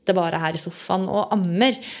sitter bare her i sofaen og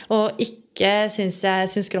ammer, og ikke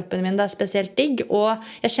synes kroppen min det spesielt digg, og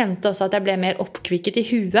jeg kjente også at jeg ble mer oppkvikket i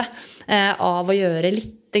huet av å gjøre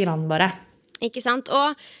litt grann bare. Ikke sant?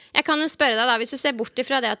 Og jeg kan jo spørre deg da, hvis du ser bort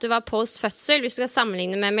ifra det at du var post-fødsel, hvis du skal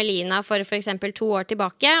sammenligne med Melina for eksempel 2 år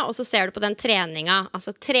tilbake, og så ser du på den treninga,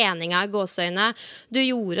 altså treninga i gåseøyne, du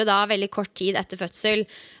gjorde da veldig kort tid etter fødsel.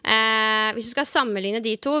 Hvis du skal sammenligne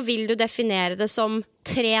de to, vil du definere det som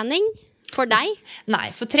trening for deg? Nei,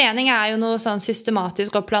 for trening jo noe sånn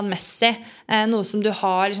systematisk og planmessig. Noe som du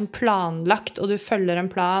har liksom planlagt, og du følger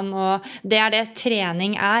en plan, og det det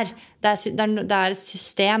trening Det et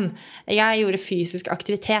system. Jeg gjorde fysisk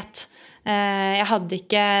aktivitet. Jeg hadde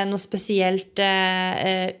ikke noe spesielt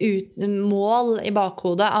mål i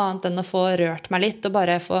bakhodet annet enn å få rørt meg litt og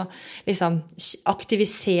bare få liksom,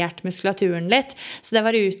 aktivisert muskulaturen litt. Så det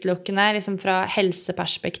var utelukkende liksom, fra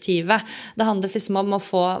helseperspektivet. Det handlet liksom om å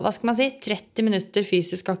få 30 minutter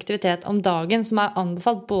fysisk aktivitet om dagen, som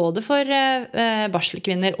anbefalt både for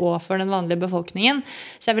barselkvinner og for den vanlige befolkningen.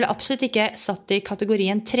 Så jeg ville absolutt ikke satt det i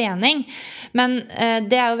kategorien trening. Men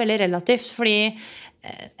det jo veldig relativt, fordi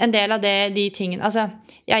en del av de tingene altså,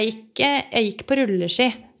 jeg gikk på rulleski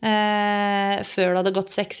før det hadde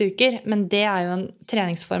gått 6 uker, men det jo en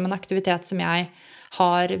treningsform, en aktivitet som jeg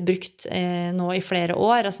har brukt nå i flere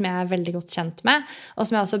år, og som jeg veldig godt kjent med, og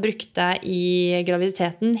som jeg også brukte i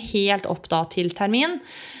graviditeten helt opp da til termin.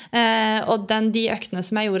 Og de øktene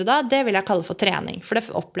som jeg gjorde da, det vil jeg kalle for trening, for det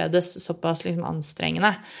opplevdes såpass liksom,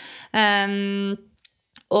 anstrengende.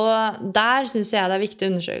 Og der synes jeg det viktig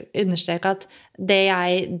å understreke at det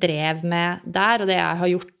jeg drev med der, og det jeg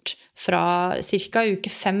har gjort fra cirka uke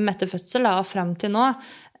 5 etter fødsel og frem til nå,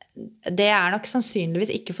 det nok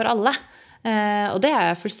sannsynligvis ikke for alle. Og det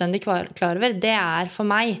jeg fullstendig klar over. Det for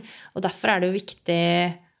meg, og derfor det jo viktig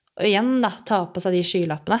å igjen da, ta på seg de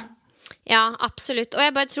skylappene. Ja, absolutt. Og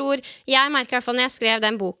jeg bare tror, jeg merker I hvert fall når jeg skrev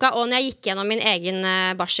den boka, og når jeg gikk gjennom min egen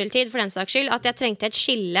barseltid, for den saks skyld, at jeg trengte et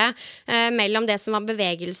skille mellom det som var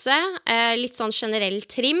bevegelse, litt sånn generell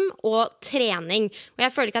trim og trening. Og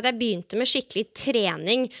jeg føler ikke at jeg begynte med skikkelig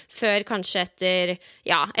trening før kanskje etter,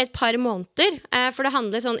 et par måneder. For det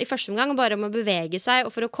handler sånn i første omgang bare om å bevege seg,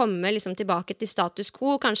 og for å komme liksom tilbake til status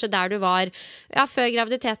quo, kanskje der du var før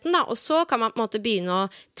graviditeten da, og så kan man på en måte begynne å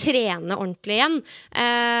trene ordentlig igjen.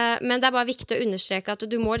 Men det bare viktig å understreke at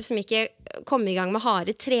du må liksom ikke komme I gang med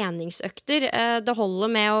harde treningsøkter. Det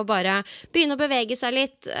holder med å bare begynne å bevege seg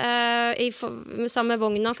litt sammen med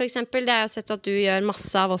vogna for eksempel. Det har jeg sett at du gjør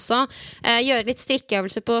masse av også. Gjøre litt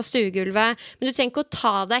strikkeøvelser på stuegulvet. Men du trenger ikke å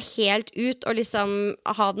ta deg helt ut og liksom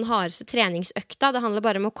ha den hardeste treningsøkta. Det handler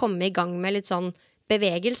bare om å komme I gang med litt sånn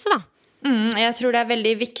bevegelse da. Jeg tror det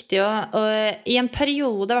veldig viktig å I en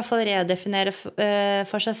periode I hvert fall redefinere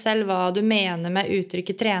for seg selv hva du mener med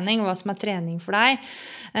uttrykket trening, hva som trening for deg,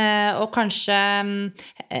 og kanskje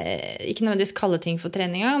ikke nødvendigvis kalle ting for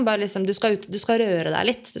trening, bare liksom, du skal røre deg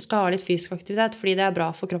litt, du skal ha litt fysisk aktivitet fordi det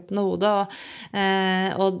bra for kroppen og hodet,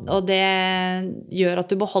 og det gjør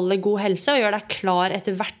at du beholder god helse og gjør deg klar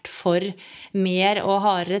etter hvert for mer og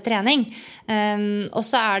hardere trening. Og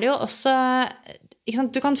så det jo også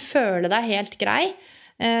du kan føle deg helt grei.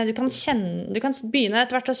 Du kan begynne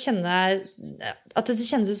etter hvert å kjenne at det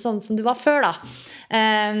kjennes ut sånn som du var før da.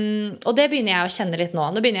 Og det begynner jeg å kjenne litt nå.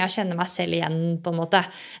 Nå begynner jeg å kjenne meg selv igjen på en måte.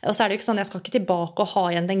 Og så det jo ikke sånn, jeg skal ikke tilbake og ha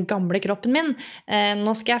igjen den gamle kroppen min.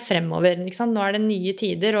 Nå skal jeg fremover. Ikke sant? Nå det nye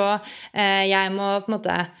tider, og jeg må på en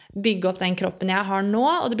måte bygge opp den kroppen jeg har nå,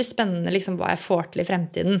 og det blir spennende liksom, hva jeg får til I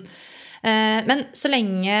fremtiden. Men så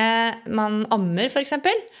lenge man ammer for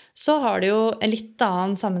eksempel, så har det jo en litt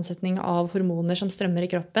annen sammensetning av hormoner som strømmer I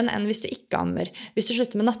kroppen enn hvis du ikke ammer. Hvis du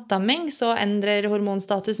slutter med nattamming, så endrer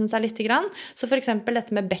hormonstatusen seg litt grann. Så for eksempel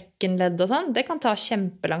dette med bekkenledd og sånn, det kan ta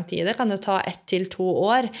kjempelang tid. Det kan jo ta 1 til 2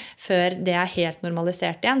 år før det helt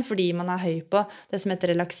normalisert igjen, fordi man høy på det som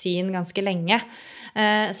heter relaksin ganske lenge.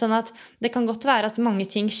 Sånn at det kan godt være at mange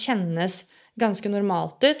ting kjennes ganske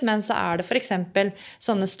normalt ut, men så det for eksempel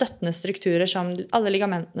sånne støttende strukturer som alle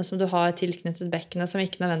ligamentene som du har tilknyttet bekkenet, som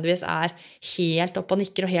ikke nødvendigvis helt opp og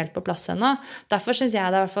nikker og helt på plass ennå. Derfor synes jeg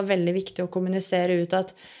det I hvert fall veldig viktig å kommunisere ut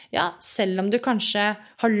at selv om du kanskje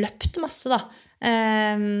har løpt masse da,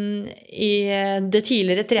 I det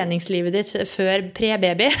tidligere treningslivet ditt før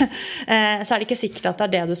pre-baby, så det ikke sikkert at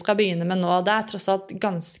det det du skal begynne med nå. Det tross alt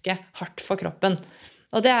ganske hardt for kroppen.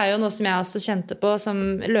 Og det jo noe som jeg også kjente på, som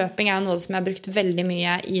løping jo noe som jeg har brukt veldig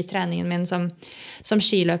mye I treningen min som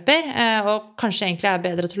skiløper, og kanskje egentlig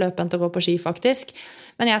bedre til å løpe enn til å gå på ski faktisk.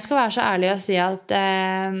 Men jeg skal være så ærlig å si at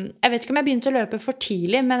jeg vet ikke om jeg begynte å løpe for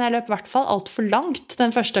tidlig, men jeg løp I hvert fall alt for langt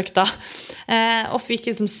den første økta, og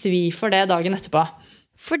fikk liksom svi for det dagen etterpå.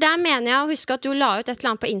 For der mener jeg å huske at du la ut et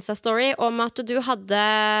eller annet på Insta-story om at du hadde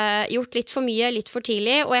gjort litt for mye, litt for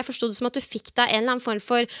tidlig, og jeg forstod det som at du fikk deg en eller annen form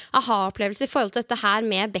for aha-opplevelse i forhold til dette her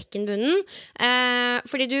med bekkenbunnen.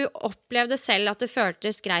 Fordi du opplevde selv at det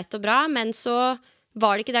føltes greit og bra, men så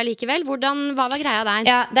var det ikke der likevel? Hva var greia der?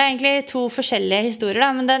 Ja, det egentlig 2 forskjellige historier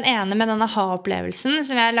da, men den ene med denne aha-opplevelsen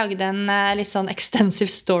som jeg lagde en litt sånn extensive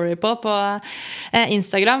story på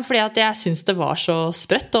Instagram, fordi at jeg synes det var så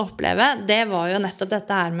sprøtt å oppleve. Det var jo nettopp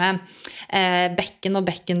dette her med bekken og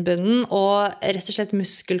bekkenbunnen og rett og slett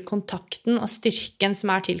muskelkontakten og styrken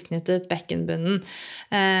som tilknyttet bekkenbunnen.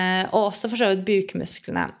 Og også for så vidt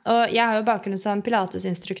bukmusklene. Og jeg har jo bakgrunn som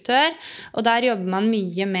pilatesinstruktør, og der jobber man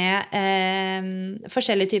mye med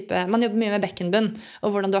forskjellige typer. Man jobber mye med bekkenbunn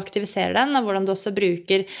og hvordan du aktiviserer den, og hvordan du også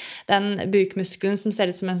bruker den bukmuskelen som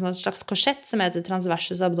ser ut som en slags korsett som heter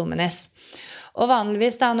transversus abdominis. Og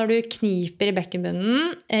vanligvis da, når du kniper i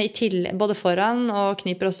bekkenbunnen, både foran og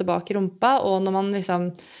kniper også bak i rumpa, og når man liksom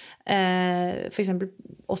for eksempel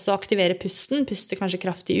også aktiverer puster kanskje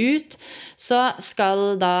kraftig ut, så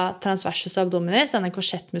skal da transversus abdominis, denne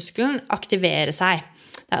korsettmuskelen, aktivere seg.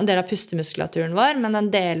 Det en del av pustemuskulaturen vår, men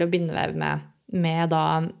den deler jo bindevev med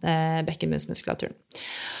da bekkenbunnsmuskulaturen.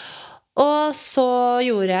 Og så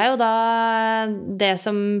gjorde jeg jo da det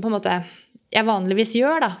som på en måte jeg vanligvis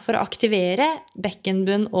gjør da, for å aktivere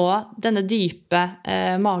bekkenbunn og denne dype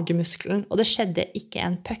magemuskelen. Og det skjedde ikke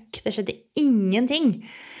en puck. Det skjedde ingenting.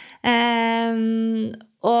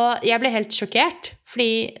 Og jeg ble helt sjokkert,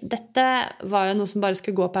 fordi dette var jo noe som bare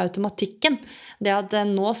skulle gå på automatikken. Det at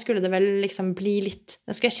nå skulle det vel liksom bli litt,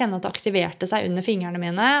 jeg skulle kjenne at det aktiverte seg under fingrene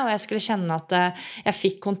mine, og jeg skulle kjenne at jeg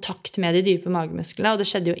fikk kontakt med de dype magemusklene, og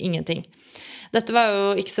det skjedde jo ingenting. Dette var jo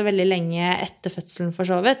ikke så veldig lenge etter fødselen for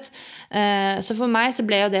så vidt. Så for meg så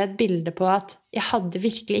ble jo det et bilde på at jeg hadde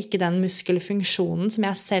virkelig ikke den muskelfunksjonen som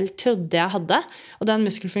jeg selv trodde jeg hadde. Og den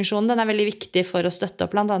muskelfunksjonen den veldig viktig for å støtte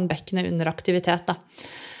opp blant annet bekkenet under aktivitet. Da.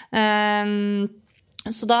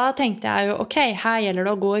 Så da tenkte jeg jo, ok, her gjelder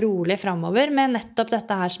det å gå rolig fremover med nettopp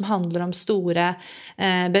dette her som handler om store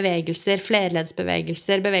bevegelser,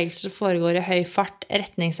 flerleddsbevegelser, bevegelser som foregår i høy fart,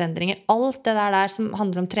 retningsendringer, alt det der som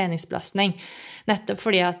handler om treningsbelastning. Nettopp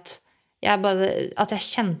fordi at jeg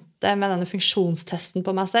kjente med denne funksjonstesten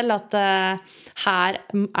på meg selv at her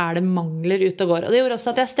det mangler ut og går. Og det gjorde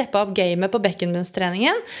også at jeg steppet opp gamet på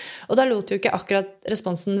bekkenbunnstreningen, og da lot jo ikke akkurat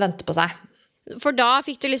responsen vente på seg. For da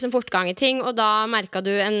fikk du liksom fortgang i ting, og da merket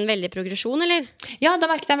du en veldig progresjon, eller? Ja, da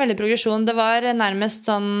merket jeg en veldig progresjon. Det var nærmest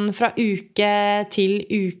sånn fra uke til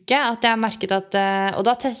uke at jeg merket at, og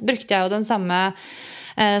da brukte jeg jo den samme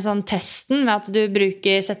sånn testen med at du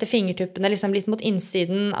setter fingertuppene liksom litt mot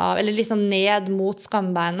innsiden av, eller liksom ned mot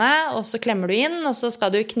skambeinet, og så klemmer du inn, og så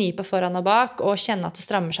skal du knipe foran og bak og kjenne at det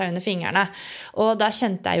strammer seg under fingrene. Og da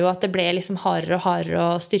kjente jeg jo at det ble liksom hardere og hardere,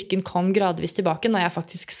 og styrken kom gradvis tilbake når jeg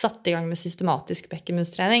faktisk satte i gang med systematisk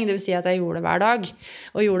bekkenbunnstrening. Det vil si at jeg gjorde det hver dag,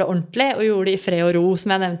 og gjorde det ordentlig, og gjorde det i fred og ro,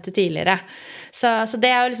 som jeg nevnte tidligere. Så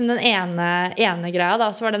det jo liksom den ene greia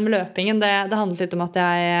da. Så var den med løpingen, det handlet litt om at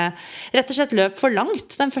jeg rett og slett løp for langt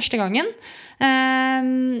den første gangen.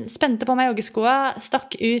 Spente på meg joggeskoa,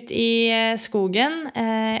 stakk ut i skogen.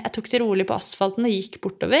 Jeg tok det rolig på asfalten og gikk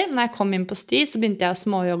bortover. Når jeg kom inn på sti, så begynte jeg å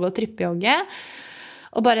småjogge og trippejogge.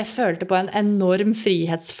 Og bare følte på en enorm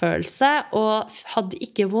frihetsfølelse, og hadde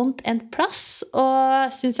ikke vondt en plass.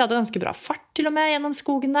 Og syntes jeg hadde ganske bra fart til og med gjennom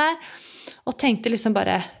skogen der. Og tenkte liksom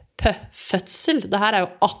bare, fødsel, det her jo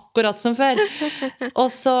akkurat som før.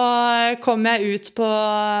 Og så kom jeg ut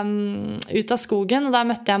av skogen, og da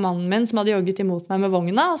møtte jeg mannen min som hadde jogget imot meg med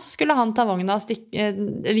vogna, og så skulle han ta vogna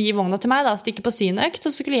gi vogna til meg da, stikke på sin økt,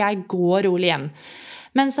 og så skulle jeg gå rolig hjem.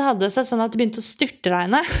 Men så hadde det seg sånn at det begynte å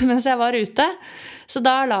styrtregne mens jeg var ute, så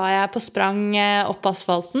da la jeg på sprang opp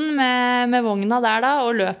asfalten med vogna der da,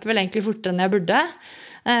 og løp vel egentlig fortere enn jeg burde.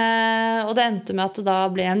 Og det endte med at det da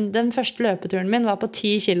ble den første løpeturen min var på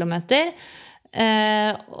 10 kilometer,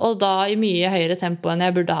 og da i mye høyere tempo enn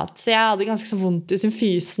jeg burde hatt. Så jeg hadde ganske så vondt i sin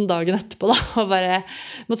fysen dagen etterpå da, og bare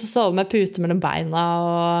måtte sove med pute mellom beina.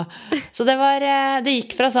 Så det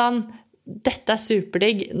gikk fra sånn, dette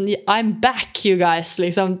superdigg, I'm back you guys,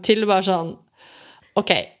 liksom, til bare sånn,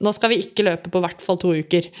 ok, nå skal vi ikke løpe på hvert fall 2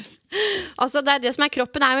 uker. Altså det som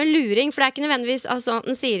kroppen jo en luring, for det ikke nødvendigvis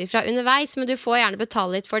den sier ifra underveis, men du får gjerne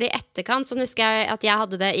betale litt for det i etterkant. Så husker jeg at jeg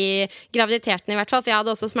hadde det i graviditeten i hvert fall, for jeg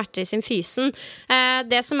hadde også smerter i symfysen.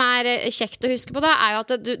 Det som kjekt å huske på da, jo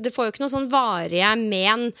at du får jo ikke noe sånn varige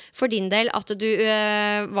men for din del at du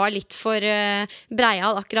var litt for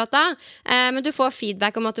breial akkurat da, men du får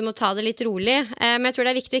feedback om at du må ta det litt rolig. Men jeg tror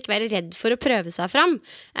det viktig å ikke være redd for å prøve seg fram,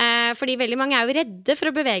 fordi veldig mange jo redde for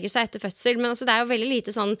å bevege seg etter fødsel, men altså, det jo veldig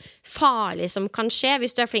lite sånn farlig som kan skje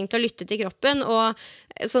hvis du flink til å lytte til kroppen, og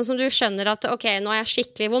sånn som du skjønner at ok, nå har jeg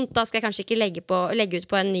skikkelig vondt, da skal jeg kanskje ikke legge ut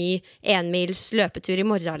på en ny 1 mils løpetur i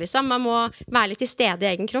morgen, liksom. Man må være litt til stede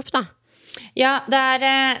i egen kropp, da. Ja,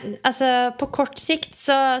 altså på kort sikt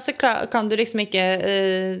så kan du liksom ikke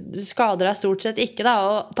du skader deg stort sett ikke da,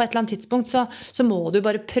 og på et eller annet tidspunkt så må du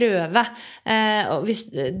bare prøve, og hvis,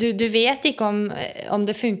 du vet ikke om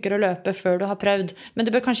det funker å løpe før du har prøvd, men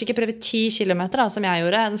du bør kanskje ikke prøve 10 kilometer da, som jeg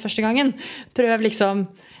gjorde den første gangen. Prøv liksom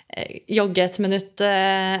jogge 1 minutt,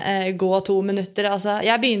 gå 2 minutter. Altså,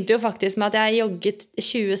 jeg begynte jo faktisk med at jeg jogget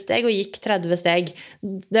 20 steg og gikk 30 steg.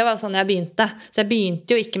 Det var sånn jeg begynte. Så jeg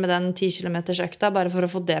begynte jo ikke med den 10 kilometers økta bare for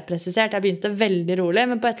å få det presisert. Jeg begynte veldig rolig,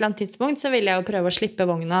 men på et eller annet tidspunkt så ville jeg jo prøve å slippe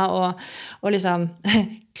vogna og liksom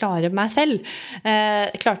klare meg selv.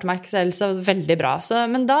 Klarte meg selv så veldig bra.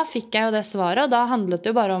 Men da fikk jeg jo det svaret, og da handlet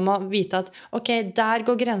det jo bare om å vite at ok, der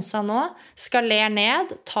går grensa nå, skaler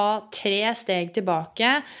ned, ta 3 steg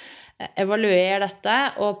tilbake, evaluer dette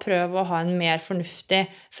og prøv å ha en mer fornuftig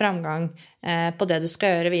framgang på det du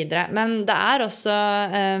skal gjøre videre. Men det også,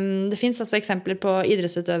 det finnes også eksempler på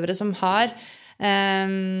idrettsutøvere som har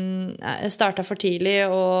startet for tidlig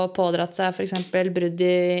og pådratt seg for eksempel brudd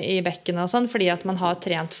i bekkenet og sånn, fordi at man har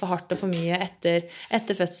trent for hardt og for mye etter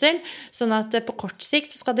fødsel, sånn at på kort sikt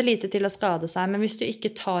så skal det lite til å skade seg, men hvis du ikke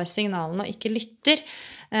tar signalene og ikke lytter,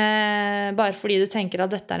 bare fordi du tenker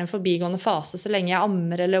at dette en forbigående fase så lenge jeg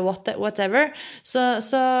ammer eller whatever,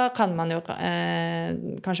 så kan man jo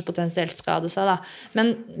kanskje potensielt skade seg da,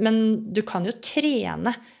 men du kan jo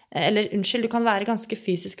trene du kan være ganske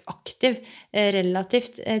fysisk aktiv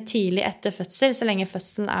relativt tidlig etter fødsel, så lenge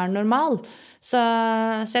fødselen normal. Så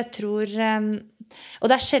jeg tror,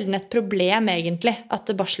 og det sjelden et problem egentlig,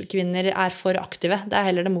 at barselkvinner for aktive. Det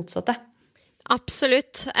heller det motsatte.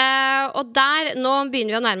 Absolutt. Og nå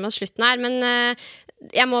begynner vi å nærme oss slutten her, men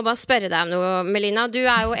jeg må bare spørre deg om noe, Melina. Du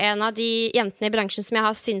jo en av de jentene i bransjen som jeg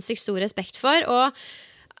har sinnssykt stor respekt for, og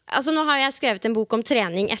altså, nå har jeg skrevet en bok om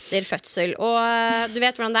trening etter fødsel, og du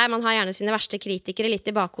vet hvordan det man har gjerne sine verste kritikere litt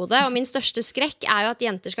i bakhodet, og min største skrekk jo at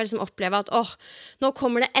jenter skal liksom oppleve at nå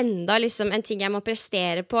kommer det enda liksom en ting jeg må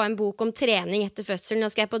prestere på, en bok om trening etter fødsel,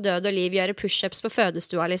 nå skal jeg på død og liv gjøre push-ups på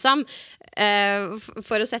fødestua liksom,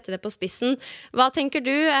 for å sette det på spissen. Hva tenker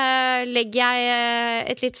du? Legger jeg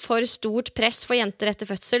et litt for stort press for jenter etter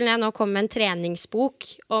fødsel når jeg nå kommer med en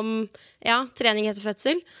treningsbok om trening etter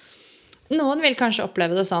fødsel? Noen vil kanskje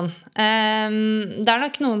oppleve det sånn. Det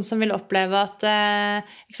nok noen som vil oppleve at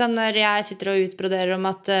når jeg sitter og utbroderer om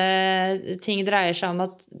at ting dreier seg om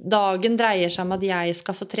at dagen dreier seg om at jeg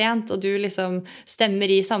skal få trent, og du liksom stemmer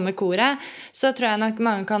i samme koret, så tror jeg nok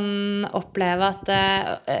mange kan oppleve at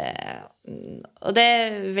og det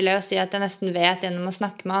vil jeg jo si at jeg nesten vet gjennom å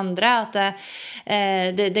snakke med andre at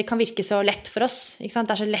det kan virke så lett for oss, ikke sant?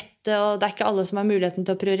 Det så lett, og det ikke alle som har muligheten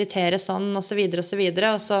til å prioritere sånn og så videre,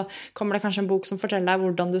 og så kommer det kanskje en bok som forteller deg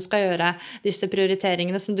hvordan du skal gjøre disse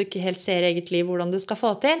prioriteringene som du ikke helt ser i eget liv, hvordan du skal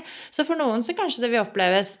få til. Så for noen så kanskje det vil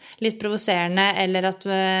oppleves litt provoserende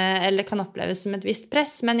eller kan oppleves som et visst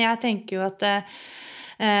press, men jeg tenker jo at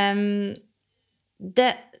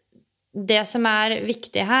det som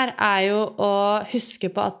viktig her jo å huske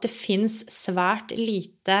på at det finnes svært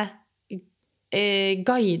lite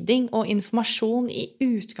guiding og informasjon i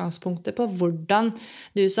utgangspunktet på hvordan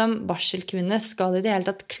du som barselkvinne skal i det hele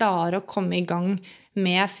tatt klare å komme i gang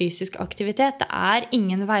med fysisk aktivitet. Det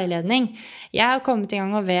ingen veiledning. Jeg har kommet i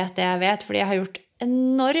gang og vet det jeg vet, fordi jeg har gjort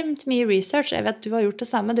enormt mye research. Jeg vet du har gjort det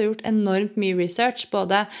samme. Du har gjort enormt mye research,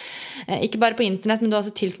 ikke bare på internett, men du har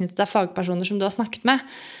også tilknyttet deg fagpersoner som du har snakket med.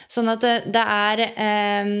 Sånn at det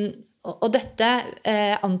og dette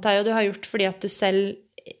antar jeg du har gjort fordi at du selv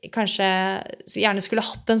kanskje gjerne skulle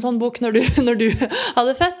hatt en sånn bok når du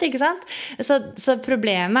hadde født, ikke sant? Så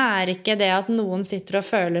problemet ikke det at noen sitter og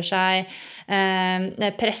føler seg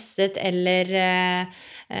presset eller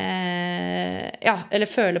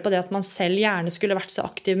føler på det at man selv gjerne skulle vært så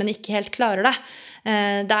aktiv, men ikke helt klarer det.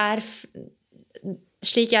 Det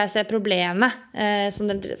slik jeg ser problemet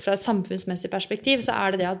fra et samfunnsmessig perspektiv, så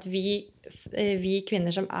det at vi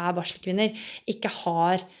kvinner som barselkvinner ikke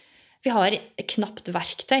vi har knapt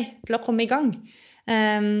verktøy til å komme i gang.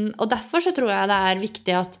 Og derfor så tror jeg det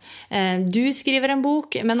viktig at du skriver en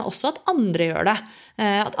bok, men også at andre gjør det.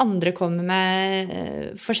 At andre kommer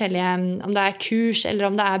med forskjellige, om det kurs eller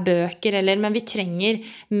om det bøker, men vi trenger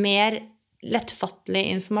mer lettfattelig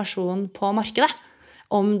informasjon på markedet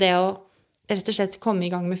om det å rett og slett komme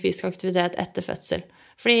i gang med fysisk aktivitet etter fødsel.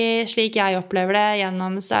 Fordi slik jeg opplever det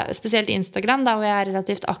gjennom spesielt Instagram, der hvor jeg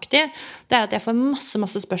relativt aktiv, det at jeg får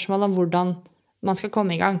masse spørsmål om hvordan man skal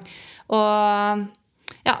komme i gang. Og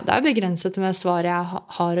Ja, det begrenset med svar jeg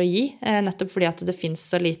har å gi, nettopp fordi at det finnes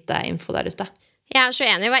så lite info der ute. Jeg så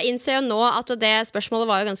enig, og jeg innser jo nå at det spørsmålet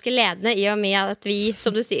var jo ganske ledende i og med at vi,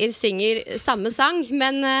 som du sier, synger samme sang.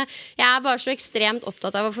 Men jeg bare så ekstremt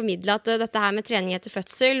opptatt av å formidle at dette her med trening etter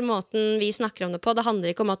fødsel, måten vi snakker om det på, det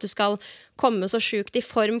handler ikke om at du skal komme så sjukt i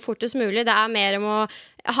form fortest mulig. Det mer om å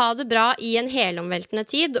ha det bra i en helomveltende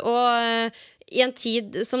tid, og i en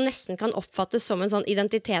tid som nesten kan oppfattes som en sånn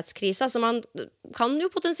identitetskrise. Altså man kan jo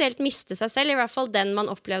potensielt miste seg selv, i hvert fall den man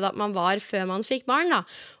opplevde at man var før man fikk barn. Da.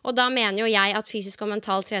 Og da mener jo jeg at fysisk og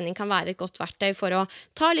mental trening kan være et godt verktøy for å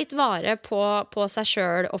ta litt vare på seg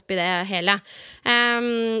selv oppi det hele.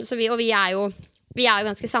 Så vi er jo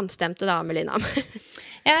ganske samstemte da, Melina.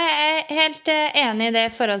 Jeg helt enig i det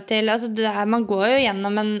i forhold til, altså man går jo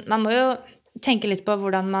gjennom, men man må jo tenke litt på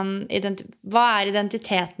hva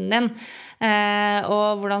identiteten din,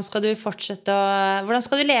 og hvordan skal du fortsette hvordan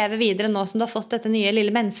skal du leve videre nå som du har fått dette nye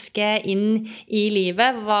lille mennesket inn i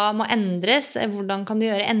livet, hva må endres, hvordan kan du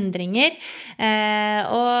gjøre endringer,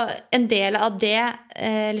 og en del av det,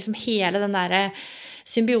 liksom hele den der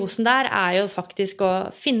symbiosen der jo faktisk å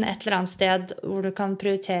finne et eller annet sted hvor du kan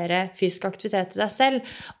prioritere fysisk aktivitet til deg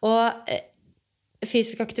selv, og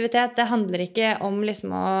fysisk aktivitet, det handler ikke om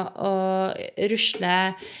liksom å rusle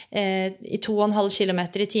i 2,5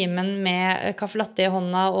 kilometer i timen med kaffe latte i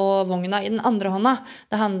hånda og vogna i den andre hånda.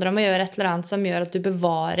 Det handler om å gjøre et eller annet som gjør at du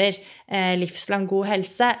bevarer livslang god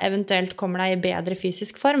helse, eventuelt kommer deg i bedre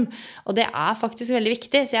fysisk form. Og det faktisk veldig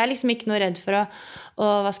viktig, så jeg liksom ikke noe redd for å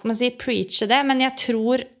hva skal man si, preache det, men jeg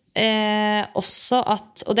tror også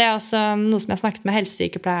at, og det også noe som jeg snakket med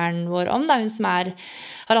helsesykepleieren vår om, da, hun som har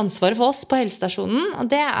ansvaret for oss på helsestasjonen, og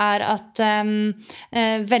det at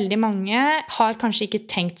veldig mange har kanskje ikke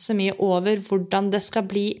tenkt så mye over hvordan det skal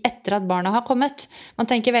bli etter at barna har kommet.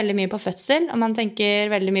 Man tenker veldig mye på fødsel, og man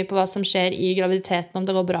tenker veldig mye på hva som skjer i graviditeten, om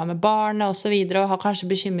det går bra med barnet og så videre, og har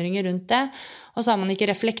kanskje bekymringer rundt det, og så har man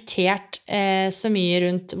ikke reflektert så mye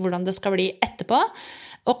rundt hvordan det skal bli etterpå.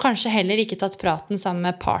 Og kanskje heller ikke tatt praten sammen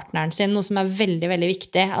med partneren sin, noe som veldig, veldig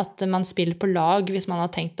viktig, at man spiller på lag hvis man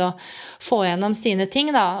har tenkt å få gjennom sine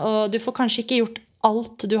ting. Da. Og du får kanskje ikke gjort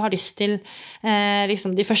alt du har lyst til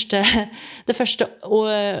liksom det første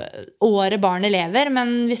året barnet lever,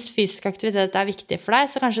 men hvis fysisk aktivitet viktig for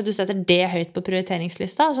deg, så kanskje du setter det høyt på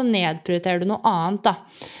prioriteringslista, og så nedprioriterer du noe annet. Da.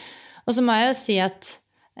 Og så må jeg jo si at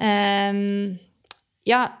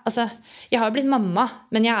ja, altså, jeg har jo blitt mamma,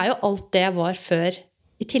 men jeg jo alt det jeg var før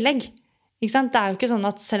i tillegg. Ikke sant? Det jo ikke sånn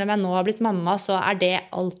at selv om jeg nå har blitt mamma, så det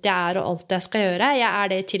alt jeg og alt jeg skal gjøre.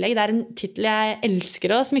 Jeg det i tillegg. Det en titel jeg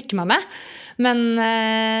elsker å smykke meg med.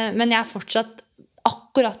 Men jeg fortsatt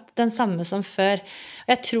akkurat den samme som før.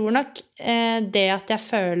 Og jeg tror nok det at jeg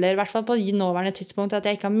føler, i hvert fall på nåværende tidspunkt, at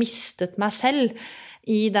jeg ikke har mistet meg selv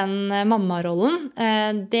i den mammarollen,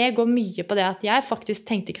 det går mye på det at jeg faktisk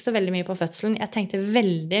tenkte ikke så veldig mye på fødselen. Jeg tenkte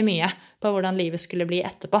veldig mye på hvordan livet skulle bli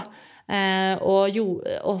etterpå. Og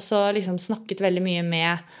også liksom snakket veldig mye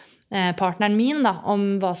med partneren min da,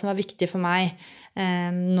 om hva som var viktig for meg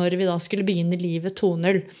når vi da skulle begynne livet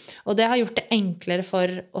 2.0. Og det har gjort det enklere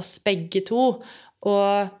for oss begge to å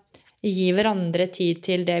gi hverandre tid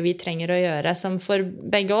til det vi trenger å gjøre, som for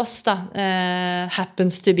begge oss da,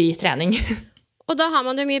 happens to be trening. Og da har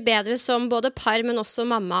man det mye bedre som både par, men også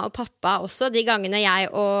mamma og pappa også. De gangene jeg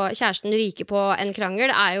og kjæresten ryker på en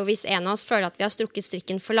krangel, jo hvis en av oss føler at vi har strukket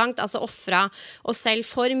strikken for langt, altså offret oss selv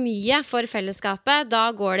for mye for fellesskapet, da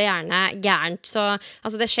går det gjerne gærent. Så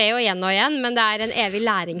altså, det skjer jo igjen og igjen, men det en evig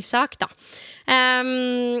læringssak da.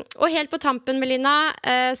 Og helt på tampen, Melina,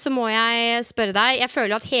 så må jeg spørre deg. Jeg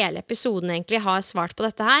føler at hele episoden egentlig har svart på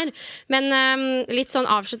dette her, men litt sånn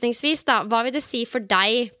avslutningsvis da, hva vil det si for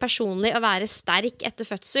deg personlig å være sterk etter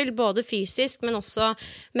fødsel, både fysisk, men også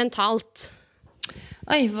mentalt?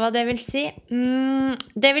 Oi, hva det vil si?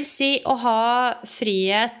 Det vil si å ha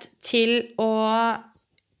frihet til å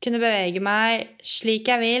kunne bevege meg slik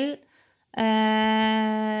jeg vil,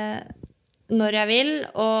 når jeg vil,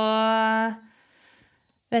 og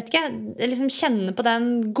vet ikke, liksom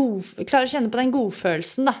klare å kjenne på den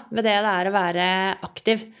godfølelsen da, ved det å være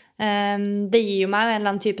aktiv. Det gir jo meg en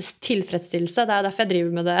eller annen type tilfredsstillelse. Det derfor jeg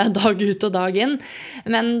driver med det dag ut og dag inn.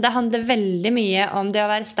 Men det handler veldig mye om det å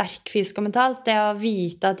være sterk fysisk og mentalt. Det å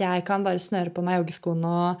vite at jeg kan bare snøre på meg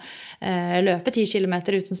joggeskoene og løpe 10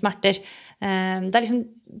 kilometer uten smerter. Det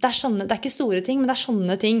ikke store ting, men det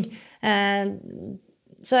sånne ting.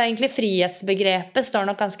 Så egentlig frihetsbegrepet står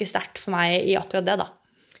nok ganske sterkt for meg i akkurat det da.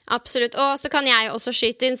 Absolutt, og så kan jeg også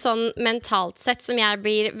skyte inn sånn mentalt sett som jeg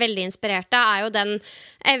blir veldig inspirert av, er jo den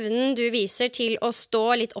evnen du viser til å stå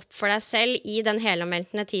litt opp for deg selv i den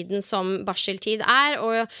helomveltende tiden som barseltid er,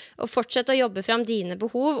 og fortsette å jobbe fram dine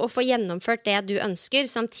behov og få gjennomført det du ønsker,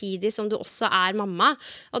 samtidig som du også er mamma.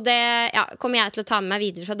 Og det kommer jeg til å ta med meg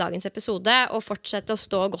videre fra dagens episode, og fortsette å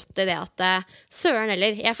stå godt i det at søren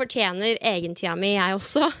eller, jeg fortjener egentida mi, jeg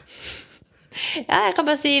også. Ja, jeg kan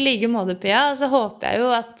bare si i like måte, Pia, og så håper jeg jo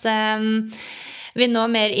at vi nå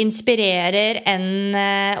mer inspirerer enn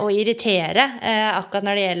å irritere akkurat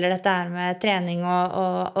når det gjelder dette her med trening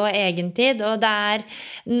og egentid. Og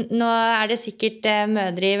nå er det sikkert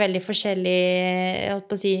mødre i veldig forskjellig, jeg holdt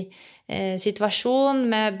på å si, situasjon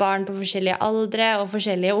med barn på forskjellige aldre og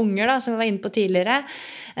forskjellige unger, da, som vi var inne på tidligere,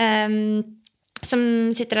 som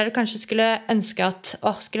sitter der og kanskje skulle ønske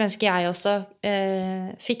jeg også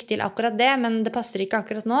fikk til akkurat det, men det passer ikke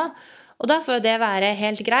akkurat nå. Og da får det være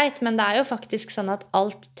helt greit, men det er jo faktisk sånn at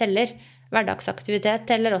alt teller. Hverdagsaktivitet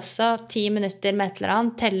teller også, 10 minutter med et eller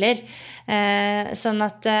annet teller. Sånn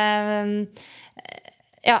at,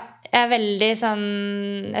 jeg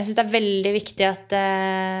synes det er veldig viktig at,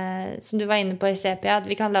 som du var inne på i Sepia, at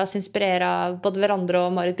vi kan la oss inspirere av både hverandre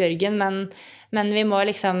og Marit Bjørgen, men vi må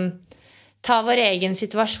liksom ta vår egen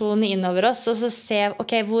situasjon innover oss, og så se,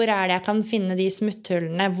 hvor er det jeg kan finne de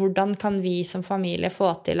smutthullene? Hvordan kan vi som familie få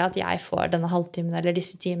til at jeg får denne halvtimen eller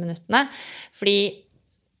disse 10 minuttene? Fordi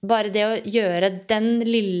bare det å gjøre den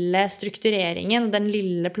lille struktureringen og den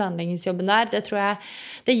lille planleggingsjobben der, det tror jeg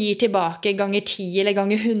det gir tilbake ganger 10 eller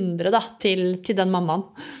ganger 100 da, til den mammaen.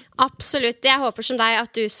 Absolutt. Jeg håper som deg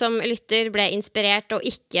at du som lytter ble inspirert og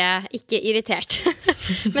ikke irritert.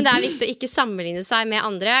 Men det er viktig å ikke sammenligne seg med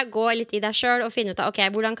andre. Gå litt i deg selv og finne ut av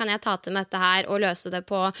hvordan kan jeg ta til med dette her og løse det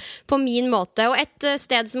på min måte. Og et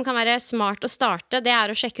sted som kan være smart å starte, det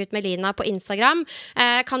er å sjekke ut Melina på Instagram.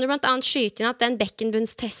 Kan du blant annet skyte inn at den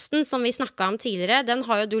bekkenbunnstesten som vi snakket om tidligere, den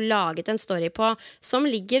har jo du laget en story på som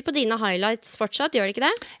ligger på dine highlights fortsatt, gjør det ikke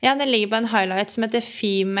det? Ja, den ligger på en highlight som heter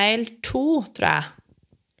Female 2, tror jeg.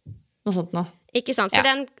 Noe sånt nå. Ikke sant, for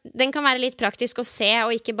den kan være litt praktisk å se,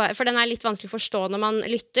 og ikke bare, for den er litt vanskelig å forstå når man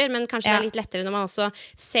lytter, men kanskje det er litt lettere når man også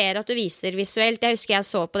ser at du viser visuelt. Jeg husker jeg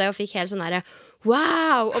så på det og fikk helt sånn der,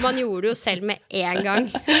 wow, og man gjorde det jo selv med en gang.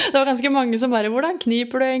 Det var ganske mange som bare, hvordan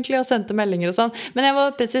kniper du egentlig, og sendte meldinger og sånn. Men jeg må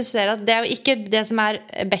presisere at det er jo ikke det som er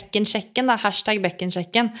bekkensjekken, da,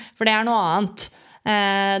 #bekkensjekken, for det er noe annet.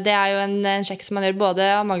 Det er jo en sjekk som man gjør både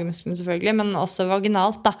av magemuskelen selvfølgelig, men også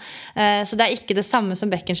vaginalt da. Så det er ikke det samme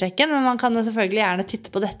som bekkensjekken, men man kan jo selvfølgelig gjerne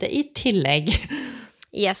titte på dette i tillegg.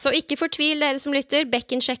 Yes, og ikke fortvil dere som lytter.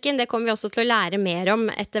 Bekkensjekken, det kommer vi også til å lære mer om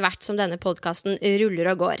etter hvert som denne podcasten ruller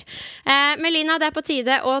og går. Melina, det er på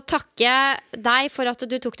tide å takke deg for at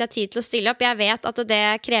du tok deg tid til å stille opp. Jeg vet at det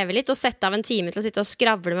krever litt å sette av en time til å sitte og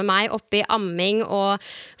skravle med meg oppi amming og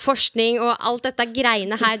forskning og alt dette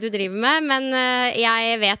greiene her du driver med, men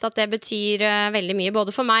jeg vet at det betyr veldig mye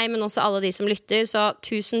både for meg, men også alle de som lytter, så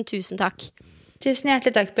tusen takk. Tusen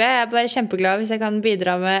hjertelig takk, Pia. Jeg er bare kjempeglad hvis jeg kan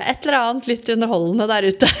bidra med et eller annet litt underholdende der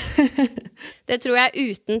ute. Det tror jeg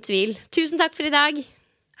uten tvil. Tusen takk for i dag.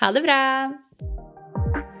 Ha det bra.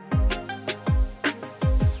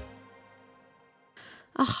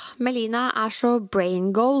 Melina er så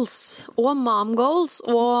brain goals og mom goals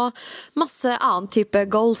og masse annen type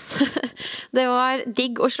goals. Det var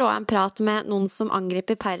digg å slå en prat med noen som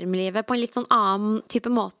angriper permlivet på en litt sånn annen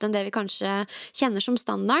type måte enn det vi kanskje kjenner som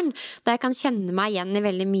standarden, der jeg kan kjenne meg igjen i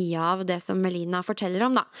veldig mye av det som Melina forteller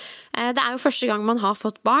om da. Det er jo første gang man har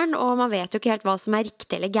fått barn, og man vet jo ikke helt hva som er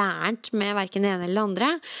riktig eller gærent med hverken det ene eller det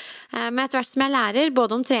andre. Men etter hvert som jeg lærer,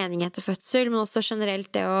 både om trening etter fødsel, men også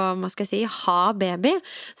generelt det å, ha baby,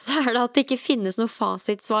 så er det at det ikke finnes noe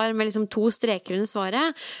fasitsvar med liksom 2 streker under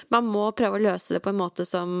svaret. Man må prøve å løse det på en måte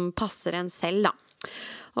som passer en selv da.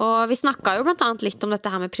 Og vi snakket jo blant annet litt om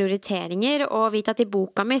dette her med prioriteringer, og vet at i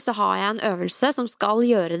boka mi så har jeg en øvelse som skal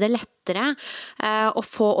gjøre det lettere å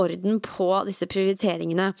få orden på disse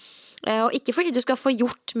prioriteringene. Og ikke fordi du skal få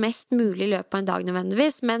gjort mest mulig i løpet av en dag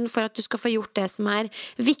nødvendigvis, men for at du skal få gjort det som er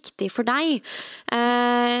viktig for deg.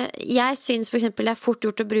 Jeg synes for eksempel det er fort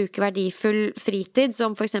gjort å bruke verdifull fritid,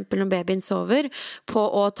 som for eksempel når babyen sover, på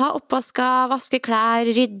å ta oppvaska, vaske klær,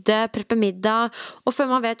 rydde, preppe middag, og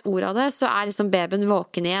før man vet ordet av det, så er liksom babyen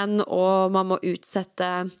våken igjen, og man må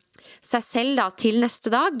utsette seg selv da, til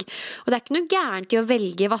neste dag. Og det er ikke noe gærent i å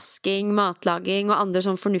velge vasking, matlaging og andre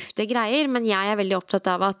sånn fornuftige greier, men jeg er veldig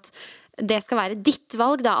opptatt av at det skal være ditt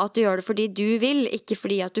valg da, at du gjør det fordi du vil, ikke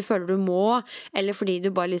fordi at du føler du må, eller fordi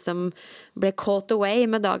du bare liksom ble caught away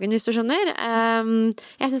med dagen, hvis du skjønner.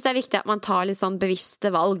 Jeg synes det er viktig at man tar litt sånn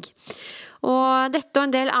bevisste valg. Og dette og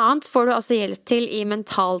en del annet får du også hjelp til i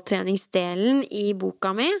mentaltreningsdelen i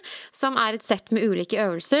boka mi, som er et sett med ulike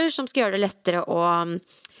øvelser som skal gjøre det lettere å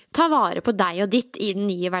ta vare på deg og ditt i den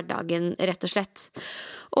nye hverdagen, rett og slett.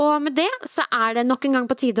 Og med det så er det nok en gang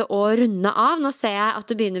på tide å runde av. Nå ser jeg at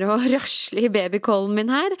det begynner å rasle i babykollen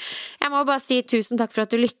min her. Jeg må bare si tusen takk for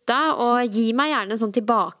at du lyttet, og gi meg gjerne en sånn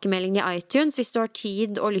tilbakemelding i iTunes hvis du har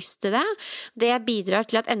tid og lyst til det. Det bidrar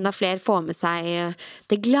til at enda flere får med seg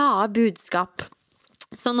det glade budskap.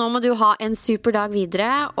 Så nå må du ha en super dag videre,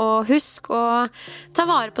 og husk å ta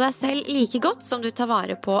vare på deg selv like godt som du tar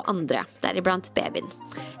vare på andre, deriblant babyen.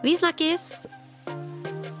 Vi snakkes!